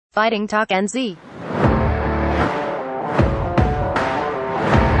Fighting Talk NZ.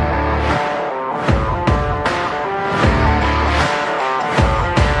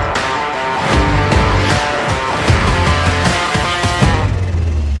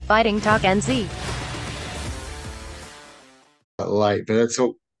 Fighting Talk NZ. Late, but it's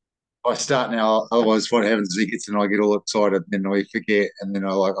all. I start now. Otherwise, what happens is he gets and I get all excited, and then I forget, and then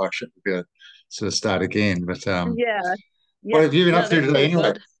I should be sort of start again. But Yeah, what yeah. have you been up No, to that's today all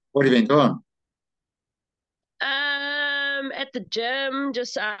anyway? good. What have you been doing? At the gym,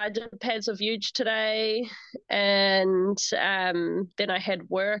 just I did pads of huge today, and then I had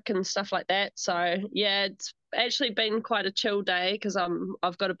work and stuff like that. So yeah, it's actually been quite a chill day because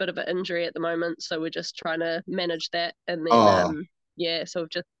I've got a bit of an injury at the moment, so we're just trying to manage that. And then Oh, yeah, so we've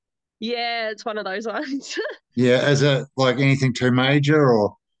just yeah, it's one of those ones. yeah. Is it like anything too major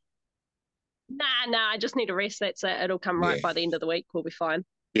or? Nah, I just need a rest. That's it. It'll come Yeah, right by the end of the week. We'll be fine.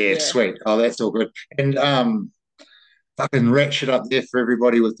 yeah, Yeah. sweet. Oh, that's all good. And fucking rat shit up there for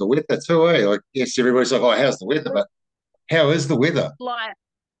everybody with the weather too, eh? Like, yes, everybody's like, oh, how's the weather? But how is the weather? Like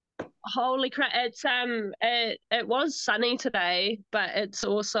holy crap! It was sunny today, but it's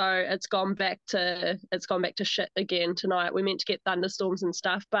gone back to shit again tonight. We're meant to get thunderstorms and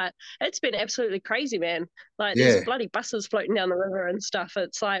stuff, but it's been absolutely crazy, man. Like there's Yeah, bloody buses floating down the river and stuff.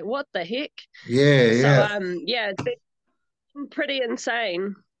 It's like what the heck? yeah, So yeah, yeah, it's been pretty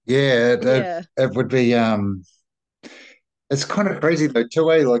insane. yeah. Yeah. It would be It's kind of crazy though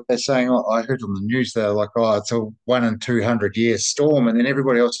too, eh? Like they're saying, oh, I heard on the news they're like, oh, it's a 1 in 200 year storm, and then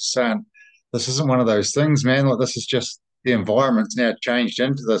everybody else is saying this isn't one of those things, man. Like this is just the environment's now changed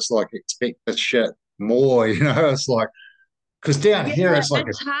into this. Like expect this shit more, you know? It's like because down Yeah, here it's like a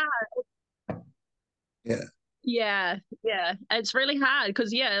it's hard. yeah, Yeah. It's really hard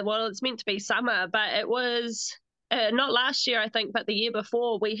because, yeah, well, it's meant to be summer, but it was not last year, I think, but the year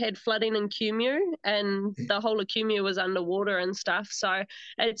before we had flooding in Cumu and the whole of Cumu was underwater and stuff. So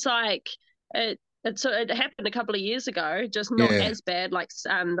it's like it happened a couple of years ago, just not yeah, as bad. Like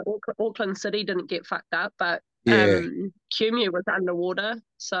the Auckland City didn't get fucked up, but yeah, Cumu was underwater.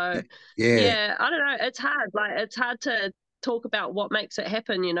 So yeah, yeah, I don't know. It's hard. Like it's hard to talk about what makes it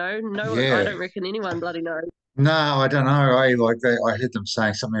happen. No one. I yeah. don't reckon anyone bloody knows. No, I don't know. I heard them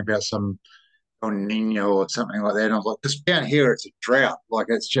saying something about some El Nino or something like that. And I was like, because down here it's a drought. Like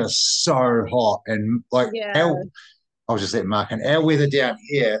it's just so hot and like Yeah, our I was just letting Mark, and our weather down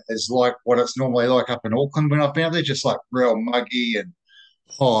here is like what it's normally like up in Auckland when I've been up there, just like real muggy and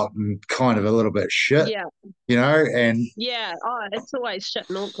hot and kind of a little bit shit, yeah, you know. And yeah. Oh, it's always shit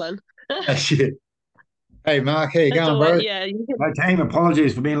in Auckland. shit. Hey, Mark, how you It's going, always bro? yeah. My team,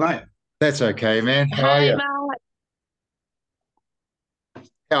 apologies for being late. That's okay, man. How are Hey, you? Mark.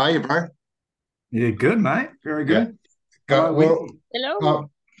 How are you, bro? You're good, mate. Very Yeah. good. Got Hello, well. Wendy. Hello. Oh,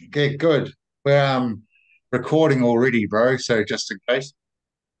 okay, good. We're recording already, bro. So just in case,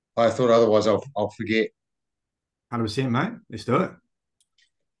 I thought otherwise I'll forget. 100%, mate. Let's do it.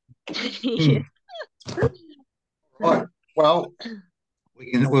 Yeah. Hmm. Right. Well,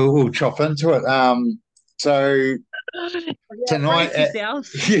 we'll chop into it. So Yeah, tonight brace at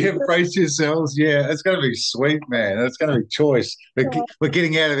yourselves. yeah, brace yourselves. Yeah, it's going to be sweet, man. It's going to be choice. We're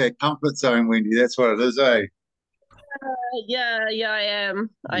getting out of our comfort zone, Wendy. That's what it is, eh? Yeah, I am.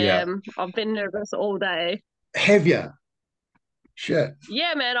 I Yeah. am. I've been nervous all day. Have you? Shit.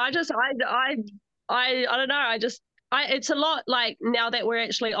 Yeah, man. I don't know. It's a lot like now that we're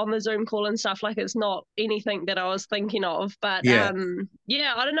actually on the Zoom call and stuff, like it's not anything that I was thinking of. But Yeah.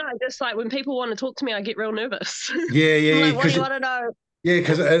 yeah, I don't know. Just like when people want to talk to me, I get real nervous. Yeah, yeah, I'm yeah. like, what do Because you want to know? yeah,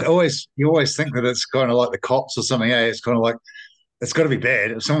 because it always you always think that it's kind of like the cops or something. Eh? It's kind of like it's got to be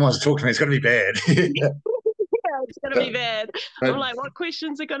bad. If someone wants to talk to me, it's got to be bad. Yeah, it's gonna be bad. I'm but like, what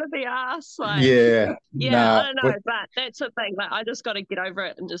questions are gonna be asked? Like, yeah, yeah, I nah, don't know, but that's the thing. Like, I just got to get over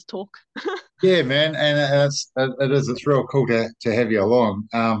it and just talk. yeah, man, and it's real cool to have you along.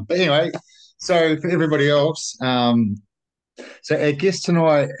 But anyway, so for everybody else, so our guest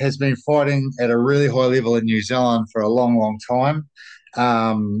tonight has been fighting at a really high level in New Zealand for a long, long time.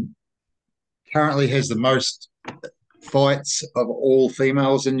 Um, Currently has the most fights of all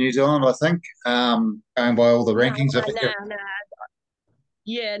females in New Zealand, I think, going by all the No, rankings. I think, no.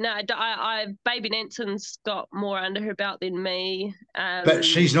 Yeah, no, Baby Nanson's got more under her belt than me. but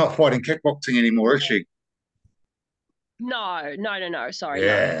she's not fighting kickboxing anymore, is she? No. Sorry, no,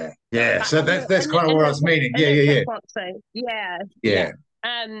 Yeah, no. yeah. But So that's kind of what I was meaning. in Yeah, the yeah, yeah, kickboxing, yeah. yeah,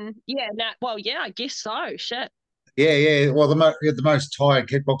 Yeah. No, well, yeah, I guess so. Shit. yeah, yeah. Well, the most tired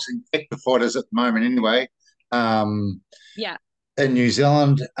kickboxing active fighters at the moment, anyway, um, Yeah. in New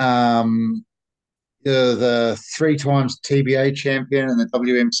Zealand. You're the 3 times TBA champion and the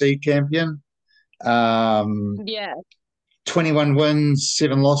WMC champion. Um, Yeah, 21 wins,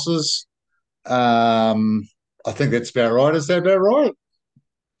 7 losses. Um, I think that's about right. Is that about right?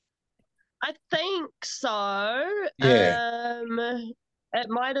 I think so. Yeah. It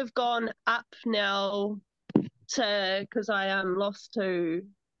might have gone up now to because I lost to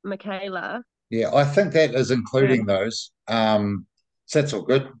Michaela. Yeah, I think that is Yeah. including those. So that's all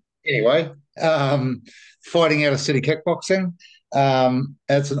good. Anyway, fighting out of City Kickboxing.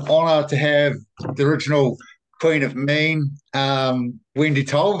 It's an honour to have the original Queen of Mean, Wendy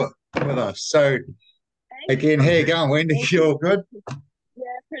Talbot, with us. So again, how you going, Wendy? Thank You you. all good?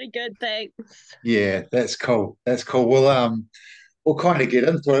 Yeah, pretty good, thanks. Yeah, that's cool. That's cool. We'll kind of get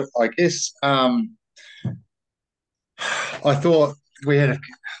into it, I guess. I thought we had,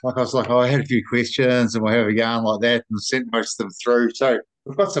 like I was like, oh, I had a few questions and we'll have a yarn like that and sent most of them through. So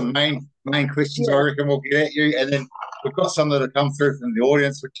we've got some main questions I Yeah, reckon we'll get at you. And then we've got some that have come through from the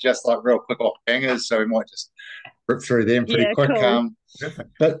audience, which are just like real quick off bangers. So we might just rip through them pretty yeah, quick. cool. Perfect.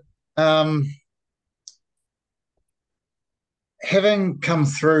 But having come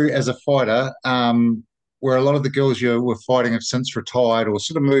through as a fighter, where a lot of the girls you were fighting have since retired or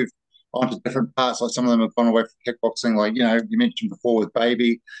sort of moved on to different parts, like some of them have gone away from kickboxing, like, you mentioned before with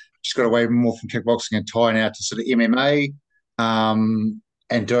Baby, she's got away more from kickboxing and Thai now to sort of MMA,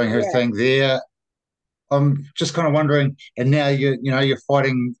 and doing her Yeah. thing there. I'm just kind of wondering, and now you're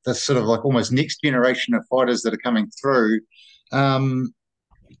fighting this sort of like almost next generation of fighters that are coming through. Um,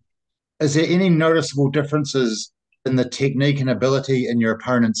 is there any noticeable differences in the technique and ability in your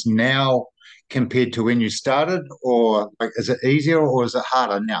opponents now compared to when you started, or like is it easier or is it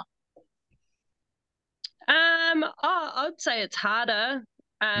harder now? I'd say it's harder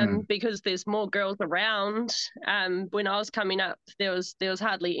Mm, because there's more girls around. When I was coming up, there was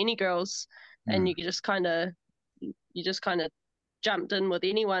hardly any girls, and mm, you just kind of jumped in with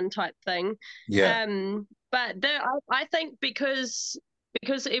anyone type thing. yeah, But I think because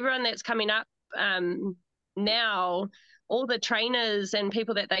everyone that's coming up now, all the trainers and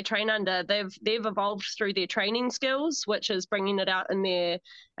people that they train under, they've evolved through their training skills, which is bringing it out in their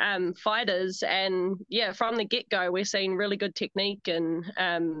fighters. And yeah, from the get go, we're seeing really good technique and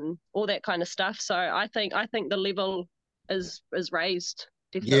all that kind of stuff. So I think the level is raised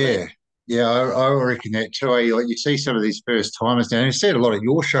definitely. yeah, yeah. I reckon that too. Like you see some of these first timers now, and you see it a lot at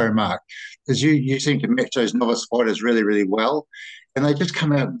your show, Mark, because you seem to match those novice fighters really, really well, and they just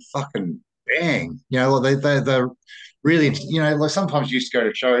come out and fucking bang. Like they're really, like sometimes you used to go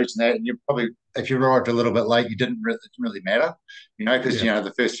to shows and that, and you probably if you arrived a little bit late, it didn't really matter, because Yeah,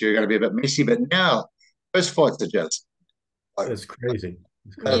 the first few are going to be a bit messy, but now those fights are just like it's crazy.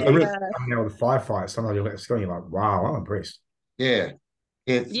 It's crazy. a Even real, Yeah, coming out with firefights, sometimes you let it go and you're like, wow, I'm impressed. yeah,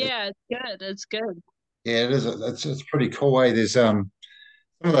 yeah, yeah, it's good. It's good. yeah. It is. It's pretty cool. There's some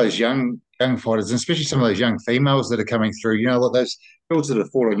of those young fighters, and especially some of those young females that are coming through. Like those girls that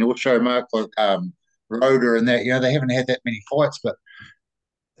have fought on your show, Mark, like Rhoda and that. They haven't had that many fights, but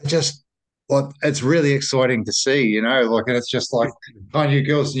just like it's really exciting to see. And it's just like, find you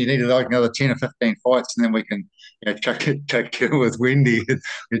girls, you need like another 10 or 15 fights, and then we can chuck you in with Wendy, and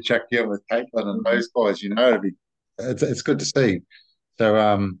we chuck you in with Caitlin and those guys. It's good to see.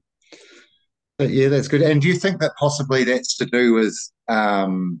 So but yeah, that's good. And do you think that possibly that's to do with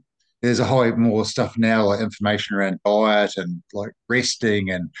there's a whole heap more stuff now, like information around diet and like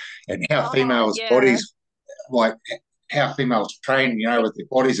resting and how Oh females' yeah, bodies, like how females train, with their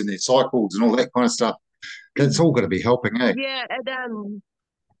bodies and their cycles and all that kind of stuff. It's all got to be helping, eh? yeah.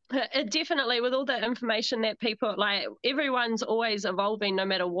 It definitely, with all the information that people like, everyone's always evolving no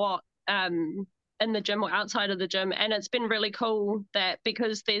matter what, in the gym or outside of the gym. And it's been really cool that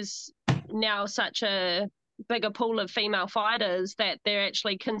because there's now such a bigger pool of female fighters that they're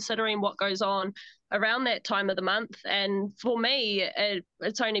actually considering what goes on around that time of the month. And for me,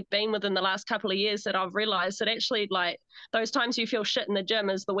 it's only been within the last couple of years that I've realized that actually, like, those times you feel shit in the gym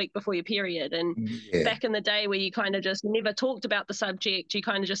is the week before your period. And Yeah, back in the day where you kind of just never talked about the subject, you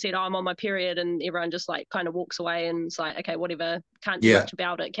kind of just said, oh, I'm on my period, and everyone just like kind of walks away and it's like, okay, whatever, can't do yeah, much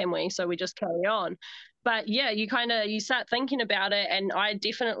about it, can we? So we just carry on. But yeah, you start thinking about it, and I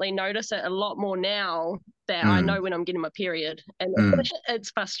definitely notice it a lot more now that I mm, know when I'm getting my period, and mm.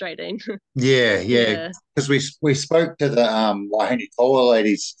 it's frustrating. Yeah, yeah. Yeah. Because we spoke to the Wahine Toa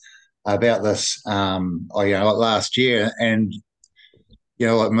ladies about this, like last year, and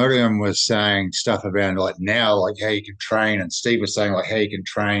like Miriam was saying stuff around like now, like how you can train, and Steve was saying like how you can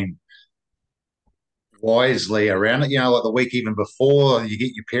train wisely around it, like the week even before you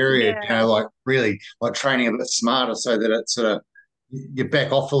get your period, Yeah. like really like training a bit smarter so that it sort of you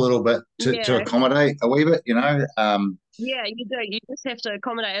back off a little bit to Yeah. accommodate a wee bit, Yeah, you do. You just have to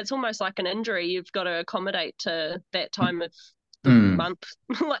accommodate. It's almost like an injury. You've got to accommodate to that time of the month,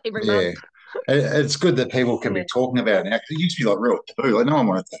 like every yeah. month. It's good that people can be talking about it now, 'cause it used to be like real taboo. Like no one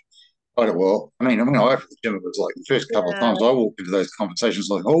wanted to fight it. Well, I mean, when I opened the gym, it was like the first couple of Yeah. times I walked into those conversations,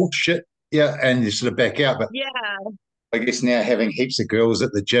 like, oh shit, yeah, and you sort of back out. But Yeah. I guess now having heaps of girls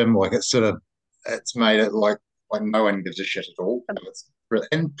at the gym, like it's made it like no one gives a shit at all. It's really,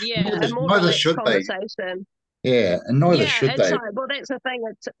 and Yeah, a more neither relaxed should they. conversation. Yeah, and neither Yeah, should it's they. like, well, that's the thing.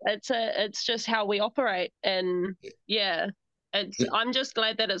 It's just how we operate, and yeah, I'm just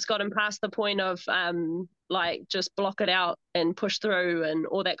glad that it's gotten past the point of like just block it out and push through and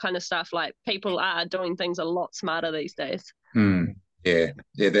all that kind of stuff. Like people are doing things a lot smarter these days. Yeah,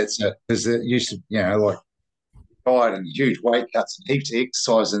 that's it. Because it used to, like diet and huge weight cuts and heaps of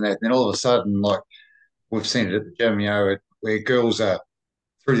exercise and that. And then all of a sudden, like we've seen it at the gym, where girls are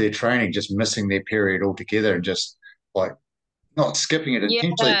through their training just missing their period altogether and just like not skipping it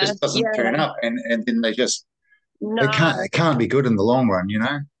intentionally. It just doesn't turn up, and then No. it can't be good in the long run,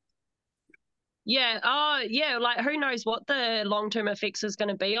 Yeah. Oh, yeah. Like, who knows what the long-term effects is going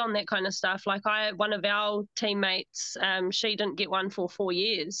to be on that kind of stuff. Like, one of our teammates, she didn't get one for 4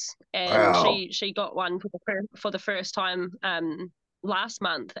 years, and Wow. she got one for the first time last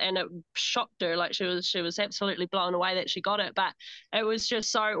month, and it shocked her. Like, she was absolutely blown away that she got it. But it was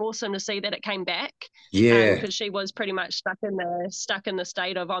just so awesome to see that it came back. Yeah. Because she was pretty much stuck in the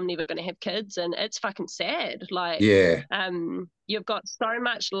state of I'm never going to have kids, and it's fucking sad. Like, Yeah. You've got so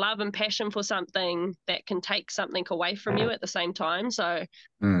much love and passion for something that can take something away from you at the same time. So,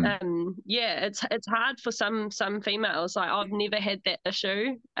 yeah, it's hard for some females. Like, I've never had that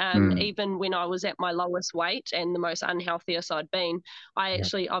issue. Even when I was at my lowest weight and the most unhealthiest I'd been,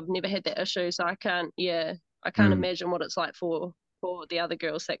 I've never had that issue. So I can't imagine what it's like for the other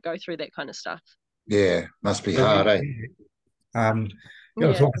girls that go through that kind of stuff. Yeah, must be hard, eh? You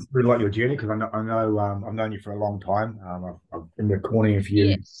want to talk us through like your journey, because I know I've known you for a long time. I've been recording of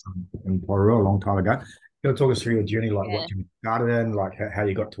you in Porirua a long time ago. You want to talk us through your journey, like what you started in, like how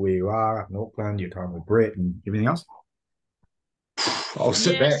you got to where you are up in Auckland, your time with Brett, and everything else. I'll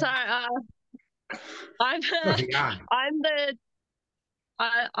sit back. So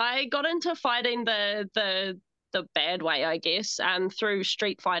I got into fighting the bad way, I guess, through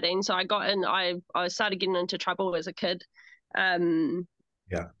street fighting. So I started getting into trouble as a kid.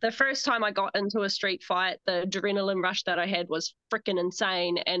 The first time I got into a street fight, the adrenaline rush that I had was freaking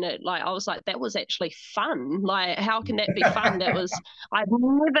insane, and I was like, that was actually fun. Like, how can that be fun? I'd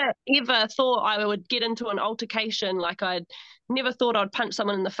never ever thought I would get into an altercation. Like, I'd never thought I'd punch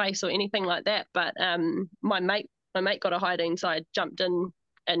someone in the face or anything like that. But my mate got a hiding, so I jumped in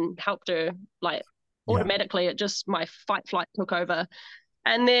and helped her. Like, automatically, my fight flight took over.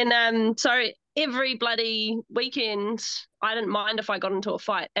 And then, so every bloody weekend, I didn't mind if I got into a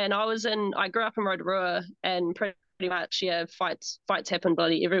fight. And I grew up in Rotorua, and pretty much, fights happen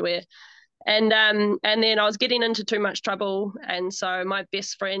bloody everywhere. And then I was getting into too much trouble. And so my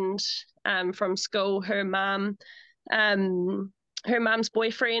best friend from school, her mum's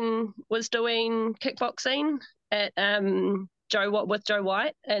boyfriend was doing kickboxing at with Joe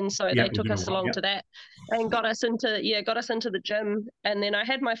White, and so they took us along to that and got us into the gym. And then I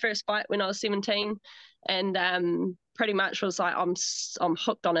had my first fight when I was 17, and pretty much was like, I'm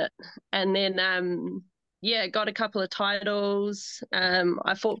hooked on it. And then got a couple of titles.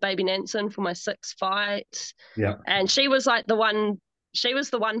 I fought Baby Nansen for my 6th fight, and she was like the one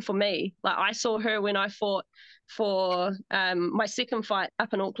for me. Like, I saw her when I fought for my 2nd fight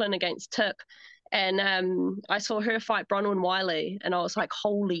up in Auckland against Tip. And I saw her fight Bronwyn Wiley, and I was like,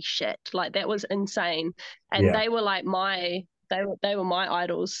 holy shit, like, that was insane. And they were like they were my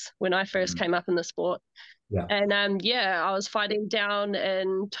idols when I first came up in the sport. And I was fighting down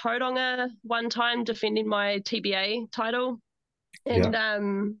in Tauranga one time, defending my TBA title.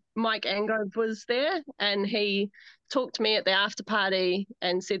 And Mike Angove was there, and he talked to me at the after party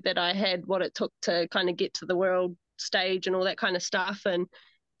and said that I had what it took to kind of get to the world stage and all that kind of stuff, and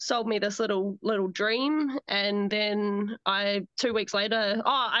sold me this little dream. And then 2 weeks later,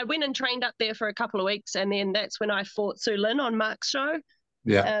 I went and trained up there for a couple of weeks, and then that's when I fought Sue Lin on Mark's show.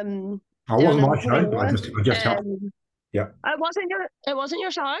 I wasn't my show, but I just helped. It wasn't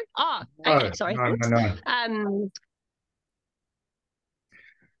your show. Okay, sorry. No.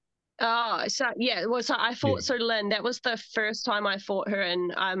 So I fought Sue Lin. That was the first time I fought her,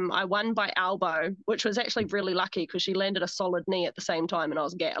 and I won by elbow, which was actually really lucky because she landed a solid knee at the same time, and I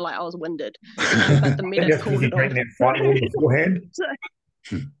was winded. But the medic called it off. That fight beforehand.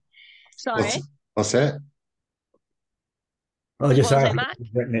 Sorry. What's that? I just What was say that, Mark?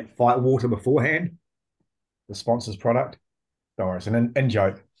 drinking that fight water beforehand. The sponsor's product. Don't worry, it's an in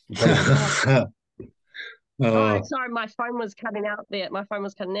joke. You've got to Oh, Oh, sorry, my phone was cutting out there. My phone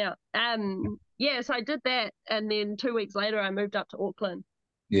was cutting out. Yeah, so I did that, and then 2 weeks later, I moved up to Auckland,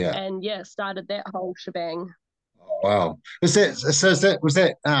 yeah. and yeah, started that whole shebang. Oh, wow. Was that Sue Lynn?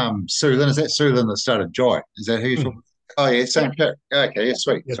 Is that Sue Lynn that started Joy? Is that who you're talking? Oh yeah, same character. Okay, yeah,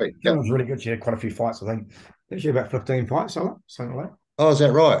 sweet, yeah, sweet. Phil Yep. was really good. She had quite a few fights, I think. She had about 15 fights, something like that. Oh, is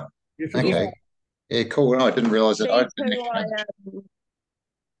that right? Yeah, pretty good. Yeah, Okay. Yeah, cool. No, I didn't realize that. I she's didn't who actually know that.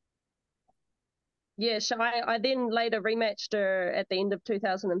 yeah, so I then later rematched her at the end of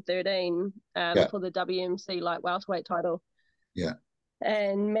 2013 Yeah, for the WMC light welterweight title, yeah,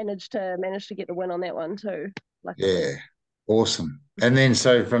 and managed to get the win on that one too, luckily. yeah. Awesome. And then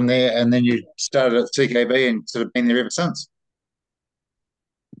so from there, and then you started at TKB and sort of been there ever since.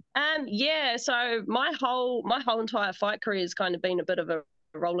 Yeah, so my whole entire fight career has kind of been a bit of a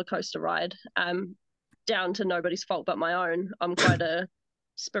roller coaster ride. Down to nobody's fault but my own. I'm quite a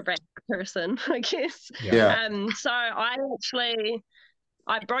sporadic person, I guess. Yeah, So I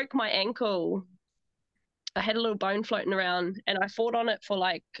broke my ankle. I had a little bone floating around, and I fought on it for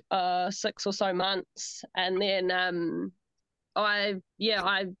like 6 or so months, and then I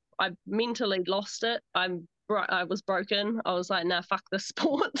mentally lost it. I was broken. I was like, nah, fuck this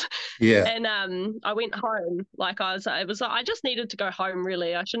sport. yeah, And I went home. It was like I just needed to go home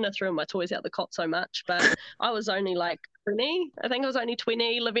really. I shouldn't have thrown my toys out the cot so much, but I was only like 20. I think I was only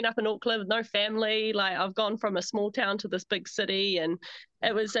 20, living up in Auckland with no family. Like I've gone from a small town to this big city, and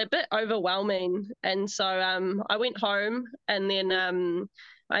it was a bit overwhelming. And so I went home, and then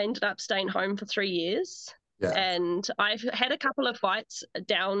I ended up staying home for 3 years. yeah, And I've had a couple of fights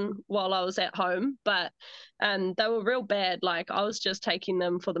down while I was at home, but they were real bad. Like I was just taking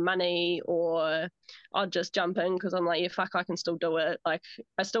them for the money, or I'd just jump in because I'm like, yeah, fuck, I can still do it. Like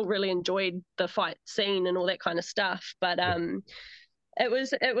I still really enjoyed the fight scene and all that kind of stuff. But it was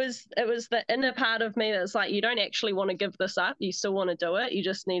the inner part of me that's like, you don't actually want to give this up. You still want to do it. You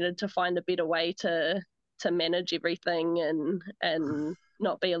just needed to find a better way to manage everything and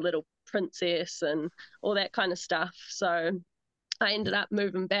not be a little princess and all that kind of stuff. So I ended up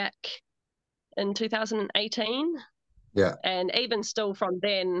moving back in 2018. yeah. And even still from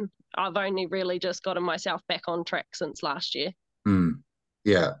then, I've only really just gotten myself back on track since last year. Mm,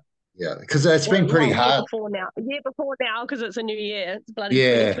 yeah, yeah. Because it's Well, been yeah, pretty a year hard. before now. A year before now, because it's a new year. It's bloody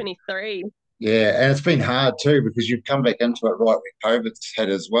Yeah, 2023. yeah. And it's been hard too because you've come back into it right when COVID's hit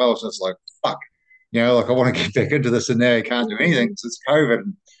as well. So it's like, fuck, like I want to get back into this and now you can't do anything because it's COVID.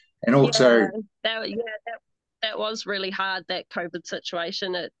 And also, Yeah, that was really hard, that COVID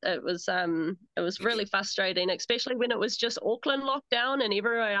situation. It was really frustrating, especially when it was just Auckland lockdown and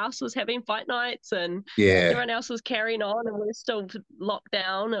everyone else was having fight nights and yeah, everyone else was carrying on and we're still locked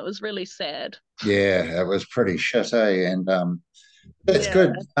down. It was really sad. yeah, it was pretty shit, eh? And that's Yeah.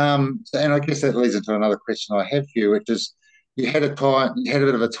 good. And I guess that leads into another question I have for you, which is you had a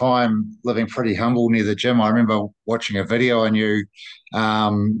bit of a time living pretty humble near the gym. I remember watching a video on you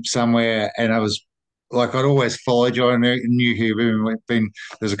somewhere, and I was like, I'd always followed you. I knew who you've been.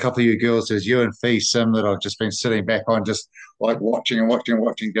 There's a couple of you girls. There's you and Fee Sim that I've just been sitting back on, just like watching and watching and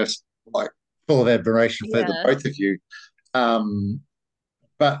watching, just like full of admiration for the Yeah. both of you.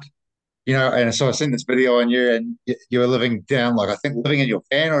 But and so I seen this video on you, and you were living down, like I think living in your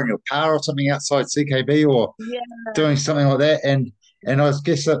van or in your car or something outside CKB or Yeah. doing something like that. And I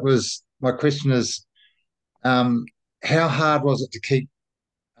guess that was my question is, how hard was it to keep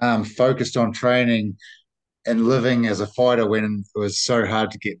focused on training and living as a fighter when it was so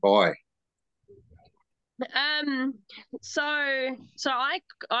hard to get by? Um, so I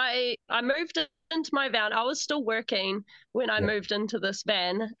moved into my van. I was still working when I Yeah. moved into this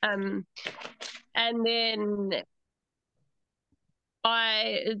van. And then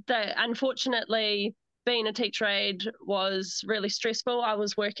unfortunately, being a teacher aide was really stressful. I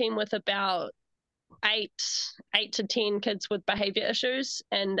was working with about eight to 10 kids with behavior issues,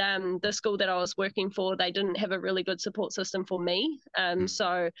 and the school that I was working for, they didn't have a really good support system for me.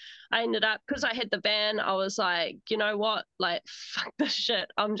 So I ended up, because I had the van, I was like, you know what, like fuck this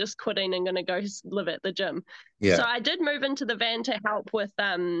shit, I'm just quitting and gonna go live at the gym. So Yeah. I did move into the van to help with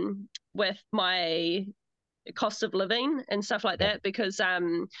my cost of living and stuff like that, because I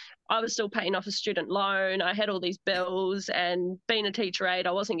was still paying off a student loan. I had all these bills, and being a teacher aide,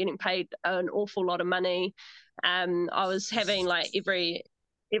 I wasn't getting paid an awful lot of money. I was having like every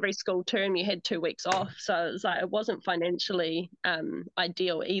school term you had 2 weeks off, so it was like it wasn't financially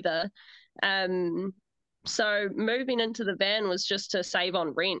ideal either. So moving into the van was just to save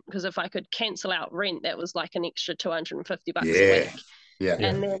on rent, because if I could cancel out rent, that was like an extra $250 a week. Yeah.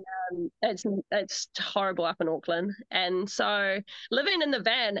 And then it's horrible up in Auckland. And so living in the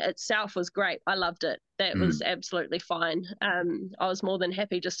van itself was great. I loved it. That was absolutely fine. I was more than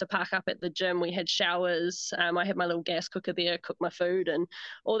happy just to park up at the gym. We had showers. I had my little gas cooker there, cook my food and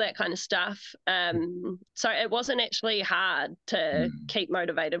all that kind of stuff. So it wasn't actually hard to keep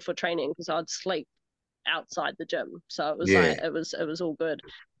motivated for training, because I'd sleep outside the gym. So it was like it was all good.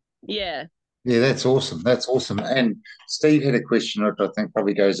 Yeah. Yeah, that's awesome. That's awesome. And Steve had a question, which I think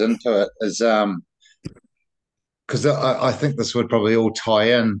probably goes into it, is because I think this would probably all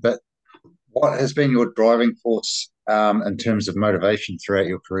tie in, but what has been your driving force in terms of motivation throughout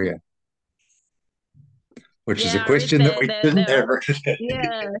your career? Which is a question that we didn't ever.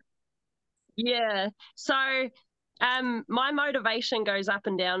 Yeah. So my motivation goes up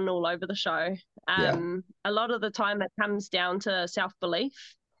and down all over the show. A lot of the time it comes down to self-belief.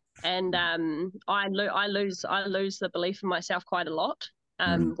 And I lose the belief in myself quite a lot,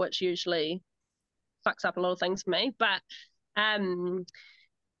 which usually fucks up a lot of things for me. But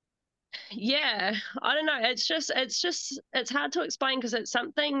yeah, I don't know. It's hard to explain, because it's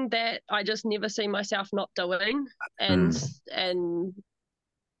something that I just never see myself not doing, and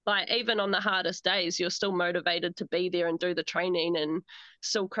like even on the hardest days, you're still motivated to be there and do the training and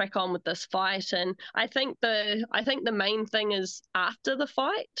still crack on with this fight. And I think the main thing is after the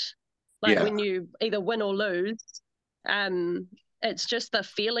fight, like when you either win or lose, it's just the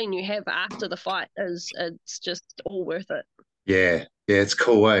feeling you have after the fight it's just all worth it. Yeah, it's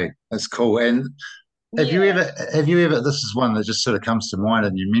cool, eh? It's cool. And have you ever, this is one that just sort of comes to mind,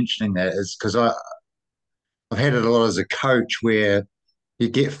 and you mentioning that is because I've had it a lot as a coach, where you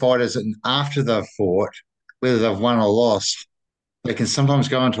get fighters and after they've fought, whether they've won or lost, they can sometimes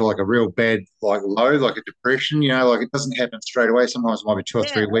go into like a real bad, like low, like a depression, like it doesn't happen straight away. Sometimes it might be 2 or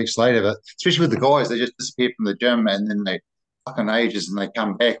 3 weeks later, but especially with the guys, they just disappear from the gym and then they fucking ages and they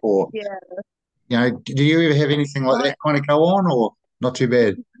come back. Or, do you ever have anything like that kind of go on, or not too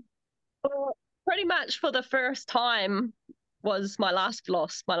bad? Well, pretty much for the first time was my last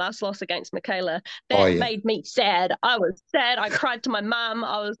loss against Michaela. That made me sad. I was sad. I cried to my mum.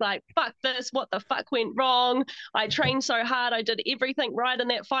 I was like, fuck this. What the fuck went wrong? I trained so hard. I did everything right in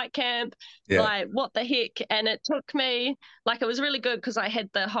that fight camp. Like, what the heck? And it took me, like, it was really good, because I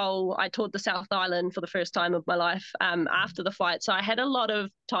toured the South Island for the first time of my life after the fight. So I had a lot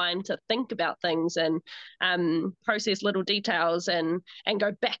of time to think about things and process little details and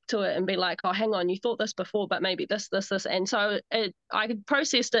go back to it and be like, oh, hang on, you thought this before, but maybe this. And so I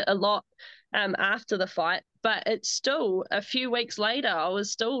processed it a lot after the fight, but it's still a few weeks later, I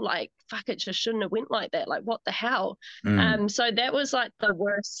was still like, fuck, it just shouldn't have went like that. Like, what the hell? So that was like the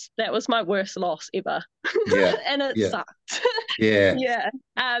worst. That was my worst loss ever. And it sucked.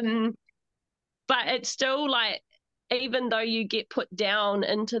 But it's still like, even though you get put down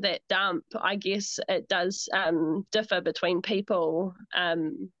into that dump, I guess it does differ between people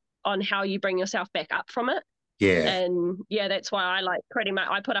on how you bring yourself back up from it. And that's why I pretty much,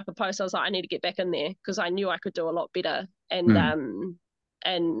 I put up a post. I was like, I need to get back in there, because I knew I could do a lot better.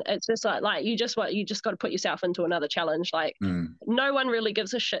 And it's just like you just got to put yourself into another challenge. Like no one really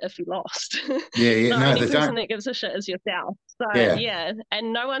gives a shit if you lost. The only person that gives a shit is yourself. So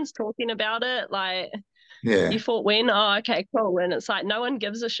and no one's talking about it. Like, you fought when? Oh, okay, cool. And it's like, no one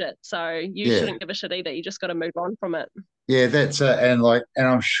gives a shit. So you shouldn't give a shit either. You just got to move on from it. Yeah, that's it. And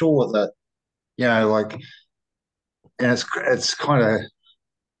I'm sure that, and it's kind of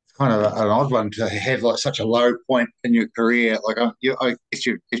an odd one to have like such a low point in your career. Like I guess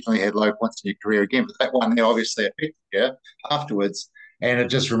you've definitely had low points in your career again, but that one there obviously affected you afterwards. And it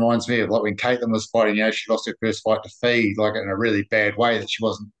just reminds me of like when Caitlin was fighting, she lost her first fight to Fee, like in a really bad way that she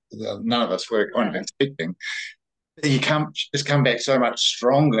wasn't, none of us were kind of expecting. You just come back so much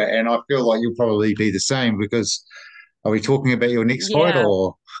stronger, and I feel like you'll probably be the same, because are we talking about your next fight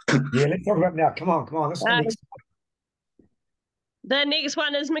or? Let's talk about it now. Come on. Let's the next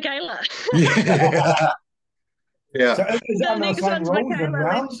one is Michaela. So the next one's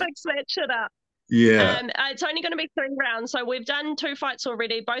Michaela. Let's fix that shit up. It's only going to be 3 rounds. So we've done 2 fights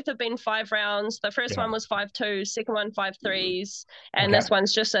already. Both have been 5 rounds. The first one was 5-2, second one 5-3s, and this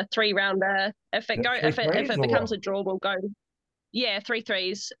one's just a 3-rounder. If it becomes a draw, we'll go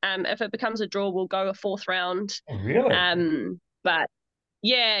 3-3s. If it becomes a draw, we'll go a 4th round. Oh, really? But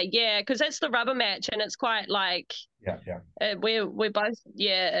because that's the rubber match, and it's quite like we're both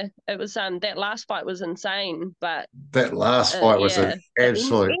it was that last fight was insane, but that last fight was an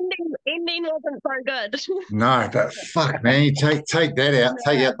absolute ending wasn't so good. No, but fuck, man, you take that out,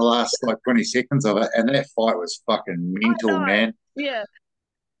 take out the last like 20 seconds of it, and that fight was fucking I mental, know. man. Yeah.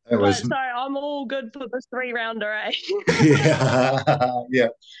 It But was, so I'm all good for this 3-rounder, eh? yeah, yeah,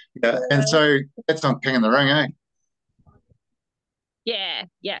 yeah. And Yeah. so that's on King in the Ring, eh? Yeah.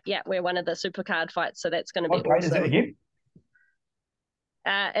 We're one of the supercard fights, so that's going to be What weight is that awesome. again?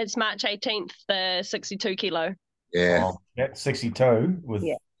 It's March 18th, the 62 kilo. Yeah, Oh, that's 62 with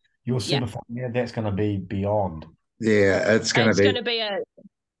Yeah. your Yeah. super fight. Yeah, that's going to be beyond. yeah. It's going to be, a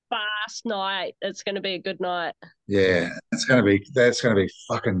fast night. It's going to be a good night. yeah, that's going to be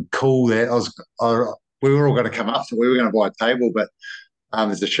fucking cool. We were all going to come up, so we were going to buy a table, but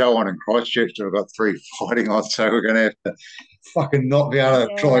there's a show on in Christchurch that we've got 3 fighting on, so we're going to have to fucking not be able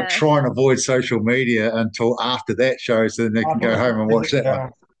to try and avoid social media until after that show, so then they can go home and watch that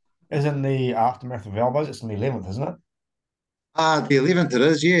one. Isn't the aftermath of Elbows? It's on the 11th, isn't it? The 11th it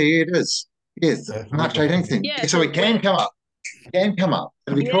is. Yeah, it is. Yes, March 18th. Yeah, so we can come up. Can come up.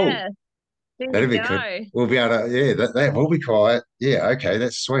 That'd be cool. That'd be good. We'll be able to. Yeah, that will be quiet. Yeah, okay,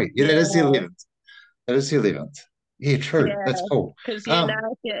 that's sweet. Yeah, that is the 11th. That is the 11th. Yeah, true. Yeah. That's cool. Because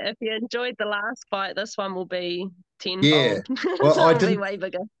if you enjoyed the last fight, this one will be tenfold. Yeah. Well, so it'll be way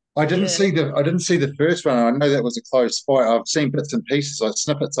bigger. I didn't see the first one. I know that was a close fight. I've seen bits and pieces, like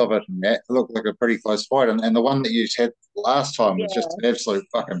snippets of it, and that it looked like a pretty close fight. And the one that you had last time was just an absolute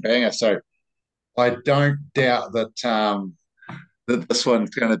fucking banger. So I don't doubt that this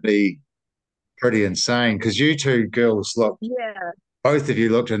one's going to be pretty insane, because you two girls both of you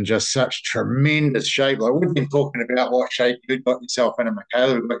looked in just such tremendous shape. Like, we've been talking about what shape you got yourself in, and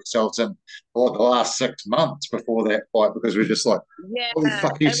Michaela got yourselves in for the last 6 months before that fight, because we're just like, holy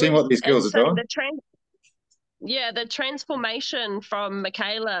fuck, you've seen what these girls are doing? The transformation from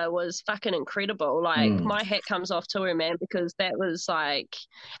Michaela was fucking incredible. Like, my hat comes off to her, man, because that was like,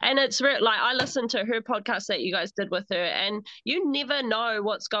 and it's like, I listened to her podcast that you guys did with her, and you never know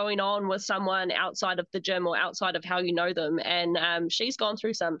what's going on with someone outside of the gym or outside of how you know them. And she's gone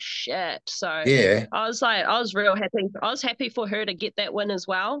through some shit. So yeah, I was real happy. I was happy for her to get that win as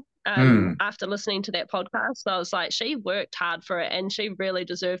well. After listening to that podcast, I was like, she worked hard for it and she really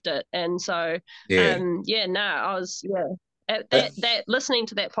deserved it. And so, that listening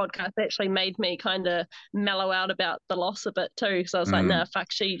to that podcast actually made me kind of mellow out about the loss a bit too. So I was like, nah, fuck,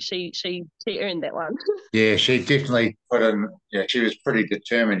 she earned that one. Yeah, she definitely put in. Yeah, she was pretty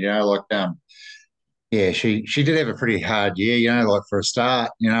determined. Yeah, she did have a pretty hard year. Like, for a start,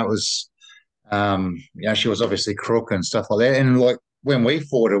 it was, she was obviously crook and stuff like that, and like, when we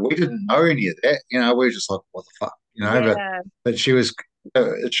fought her, we didn't know any of that. We were just like, what the fuck, but she was.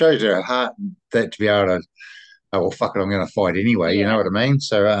 It shows her heart, that to be able to, oh well, fuck it, I'm going to fight anyway. You know what I mean?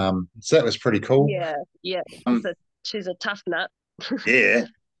 So, so that was pretty cool. Yeah. She's a tough nut. Yeah.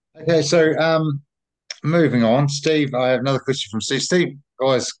 Okay, so moving on, Steve. I have another question from Steve. Steve,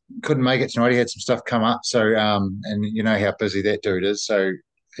 guys, couldn't make it tonight. He had some stuff come up. So, and you know how busy that dude is. So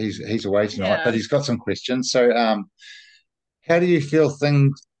he's away tonight, but he's got some questions. So, how do you feel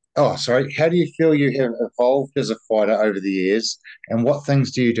how do you feel you have evolved as a fighter over the years, and what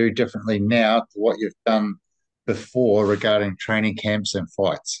things do you do differently now to what you've done before regarding training camps and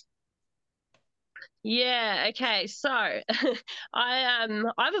fights? Yeah, okay. So I've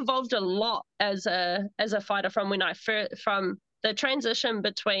evolved a lot as a fighter from from the transition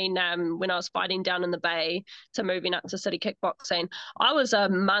between when I was fighting down in the Bay to moving up to City Kickboxing. I was a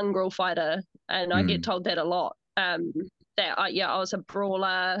mongrel fighter, and I get told that a lot. I was a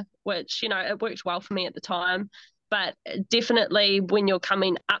brawler, which, it worked well for me at the time. But definitely when you're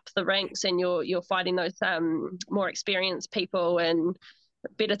coming up the ranks and you're fighting those more experienced people and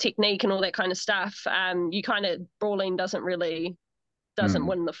better technique and all that kind of stuff, you kind of, brawling doesn't win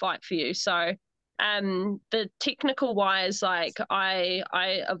the fight for you. So the technical wise, like, I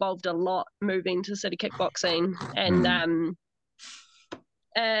evolved a lot moving to City Kickboxing,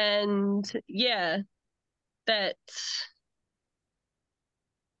 and yeah, that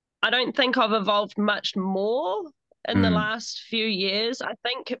I don't think I've evolved much more in the last few years. I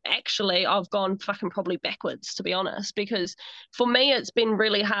think actually I've gone fucking probably backwards, to be honest, because for me it's been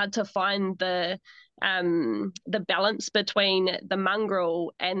really hard to find the balance between the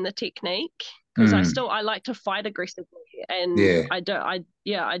mongrel and the technique, because I like to fight aggressively, and I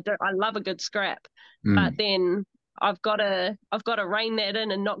love a good scrap, but then I've got to rein that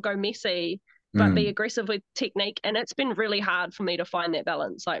in and not go messy, but be aggressive with technique. And it's been really hard for me to find that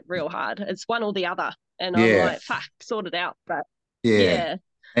balance, like real hard. It's one or the other. And I'm like, fuck, sort it out. But yeah.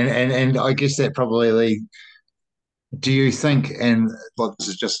 And I guess that probably, do you think, and like, this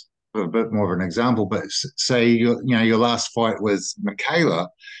is just a bit more of an example, but say your last fight with Michaela,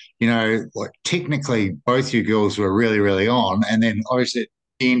 like technically both you girls were really, really on, and then obviously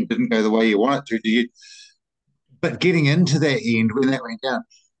the end didn't go the way you want it to. But getting into that end when that went down,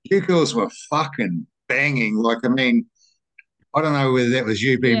 you girls were fucking banging. Like, I mean, I don't know whether that was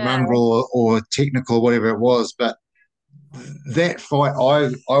you being Yeah. mongrel or technical or whatever it was, but that fight,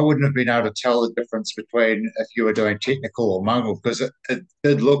 I wouldn't have been able to tell the difference between if you were doing technical or mongrel, because it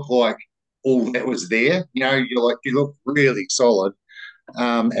did look like all that was there. You look really solid.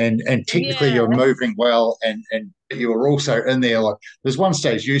 And technically Yeah. you're moving well, and you were also in there. Like, there's one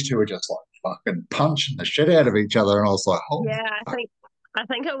stage you two were just like fucking punching the shit out of each other, and I was like, oh, Yeah, I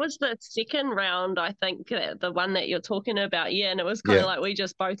think it was the second round. I think the one that you're talking about. Yeah, and it was kind yeah, of like we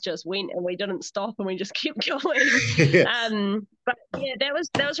just both just went and we didn't stop and we just kept going. yeah, But yeah, that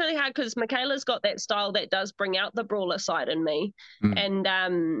was really hard because Michaela's got that style that does bring out the brawler side in me,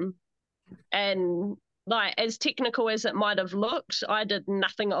 mm. and like as technical as it might have looked, I did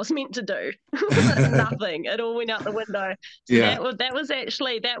nothing I was meant to do. Nothing. It all went out the window. So yeah,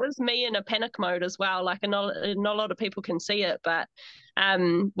 that was me in a panic mode as well. Like not a lot of people can see it, but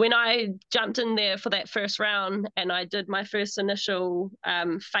when I jumped in there for that first round and I did my first initial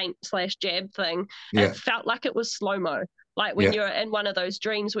feint / jab thing, yeah, it felt like it was slow-mo. Like when yeah, you're in one of those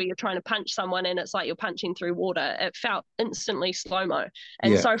dreams where you're trying to punch someone and it's like you're punching through water, it felt instantly slow-mo.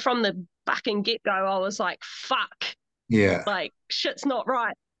 And yeah, so from the fucking get-go, I was like, fuck, yeah, like shit's not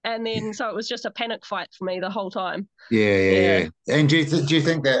right. And then so it was just a panic fight for me the whole time. yeah, Yeah. yeah. And do you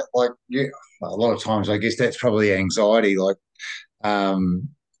think that, like, a lot of times I guess that's probably anxiety. Like, do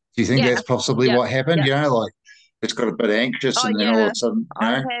you think Yeah. that's possibly Yeah. what happened? Yeah. Like, it's got a bit anxious, Oh and then all of yeah. a sudden,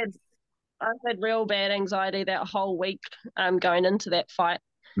 I've had I've had real bad anxiety that whole week going into that fight.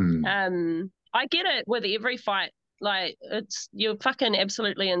 hmm, I get it with every fight. Like you're fucking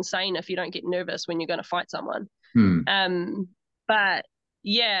absolutely insane if you don't get nervous when you're going to fight someone. hmm, But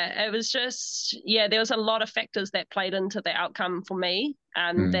yeah, it was just there was a lot of factors that played into the outcome for me.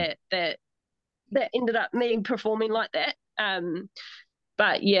 hmm, That ended up me performing like that.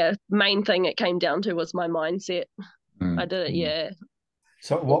 But yeah, main thing it came down to was my mindset. hmm, I did it, hmm. yeah.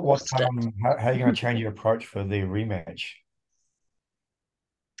 So Lost it. how are you going to change your approach for the rematch?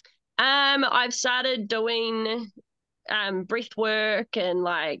 I've started doing breath work and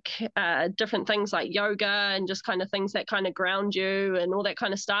like different things like yoga and just kind of things that kind of ground you and all that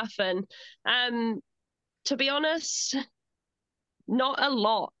kind of stuff. And to be honest, not a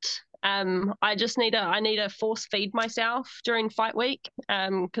lot. I just need to force feed myself during fight week.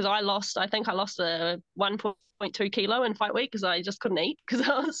 Because I think I lost a 1.2 kilo in fight week because I just couldn't eat because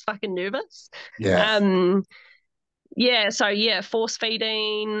I was fucking nervous. Yeah, So force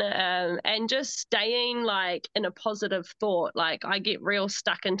feeding and just staying like in a positive thought. Like I get real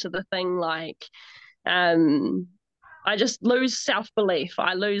stuck into the thing like I just lose self-belief.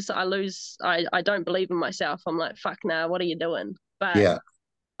 I don't believe in myself. I'm like, fuck nah, what are you doing? But yeah.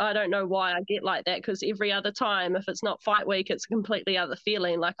 I don't know why I get like that because every other time, if it's not fight week, it's a completely other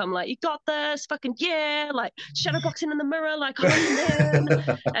feeling. Like I'm like, you got this, fucking yeah, like shadowboxing in the mirror, like I'm the man.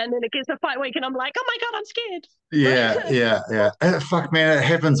 And then it gets to fight week, and I'm like, oh my god, I'm scared. Yeah, yeah, yeah. Fuck, man, it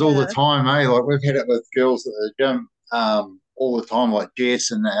happens all the Yeah, time, eh? Like, we've had it with girls at the gym, all the time, like Jess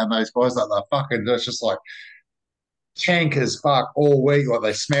and those guys, like, they're fucking, it's just like tank as fuck all week. Like,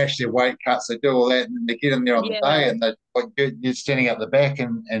 they smash their weight cuts, they do all that, and then they get in there on the yeah, day, and they're like, you're standing up the back,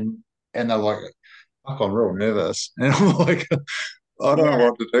 and they're like, fuck, I'm real nervous. And I'm like, I don't know yeah.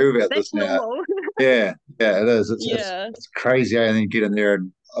 what to do about That's this now. normal. Yeah, yeah, it is. Yeah. It's crazy, eh? And then you get in there,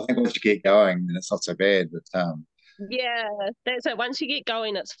 and I think once you get going, then it's not so bad. But Yeah, that's it. Once you get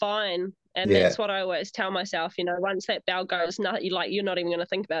going, it's fine. And yeah, that's what I always tell myself, once that bell goes, you're not even going to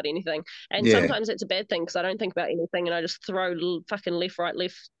think about anything. And yeah. sometimes it's a bad thing because I don't think about anything and I just throw fucking left, right,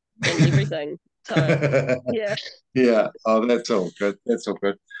 left and everything. So, yeah. Yeah. Oh, that's all good. That's all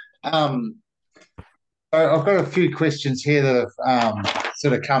good. I've got a few questions here that have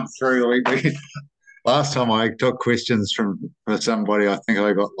sort of come through. Last time I took questions from somebody, I think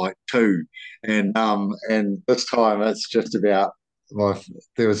I got like two, and this time it's just about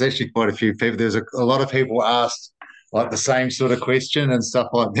there was actually quite a few people. There's a lot of people asked like the same sort of question and stuff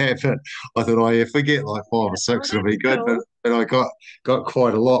like that. But I thought, oh yeah, if we get like five or Oh, six, it'll be that's good. cool. But I got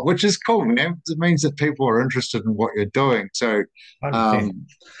quite a lot, which is cool, man. It means that people are interested in what you're doing. So, 100%. um,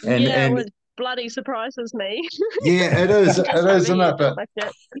 Yeah, and it bloody surprises me. yeah, it is, Just over isn't here, it? just like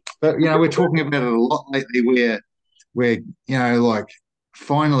that. But we're talking about it a lot lately, where like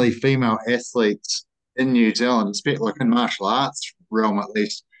finally female athletes in New Zealand, especially like in martial arts realm at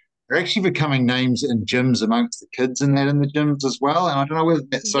least, are actually becoming names in gyms amongst the kids and that in the gyms as well. And I don't know whether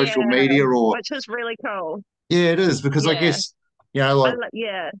that's social Yeah, media or which is really cool. yeah, it is because I Yeah. guess like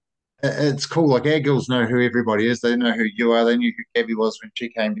Yeah. it's cool. Like our girls know who everybody is. They know who you are. They knew who Gabby was when she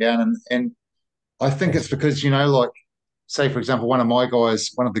came down, and I think it's because like say for example, one of my guys,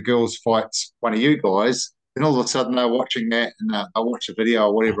 one of the girls fights one of you guys. Then all of a sudden they're watching that and they'll watch a video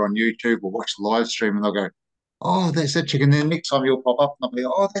or whatever on YouTube or watch the live stream and they'll go, "Oh, that's that chick." And then next time you'll pop up and they'll be,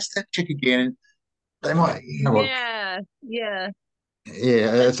 "Oh, that's that chick again." And they might, Yeah, yeah.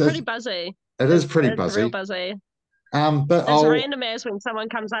 yeah, It's pretty buzzy. it is pretty It's real buzzy. buzzy. But It's I'll random as when someone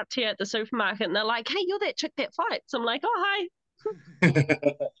comes up to you at the supermarket and they're like, "Hey, you're that chick that fights." I'm like, "Oh, hi."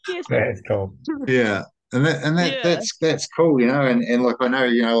 Yes. That's cool. yeah, and Yeah. that's cool, and like I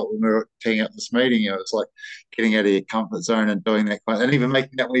know, when we were teeing up this meeting, it's like getting out of your comfort zone and doing that and even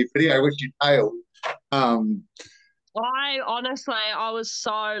making that wee video, which you nailed. Um, I honestly, I was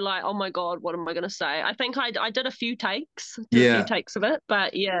so like, oh my God, what am I going to say? I think I did a few takes, yeah, of it,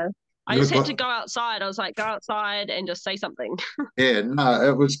 but yeah, I you just look had like to go outside. I was like, go outside and just say something. yeah, no,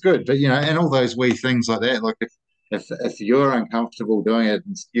 it was good, but and all those wee things like that, like if you're uncomfortable doing it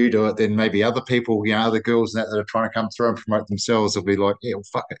and you do it, then maybe other people, other girls that are trying to come through and promote themselves will be like, yeah, well,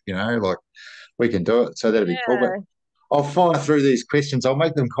 fuck it, like we can do it. So that'd be cool. But Yeah. I'll fire through these questions. I'll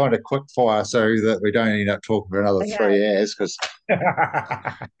make them kind of quick fire so that we don't end up talking for another Okay. 3 hours because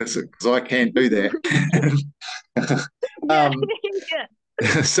I can't do that. Yeah. um,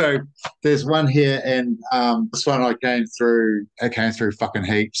 Yeah. so there's one here, and this one I came through. It came through fucking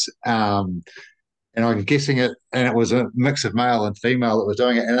heaps. And I'm guessing it, and it was a mix of male and female that was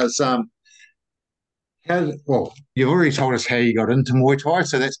doing it. And it's well, you've already told us how you got into Muay Thai,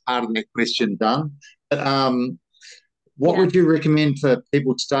 so that's part of that question done. But what Yeah. would you recommend for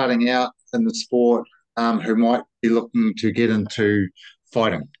people starting out in the sport who might be looking to get into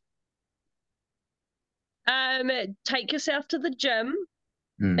fighting? Take yourself to the gym,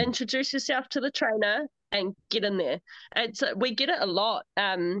 introduce yourself to the trainer, and get in there. We get it a lot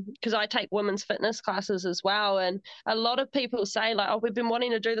because I take women's fitness classes as well, and a lot of people say like, "Oh, we've been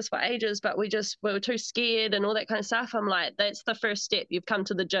wanting to do this for ages, but we were too scared and all that kind of stuff." I'm like, that's the first step. You've come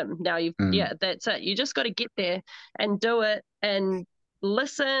to the gym. Now that's it. You just got to get there and do it and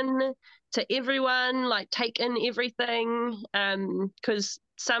listen to everyone, like take in everything, because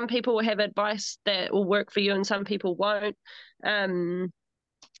some people will have advice that will work for you and some people won't.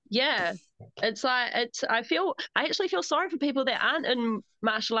 Yeah, it's like I actually feel sorry for people that aren't in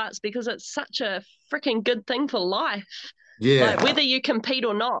martial arts because it's such a freaking good thing for life. Yeah, Like whether you compete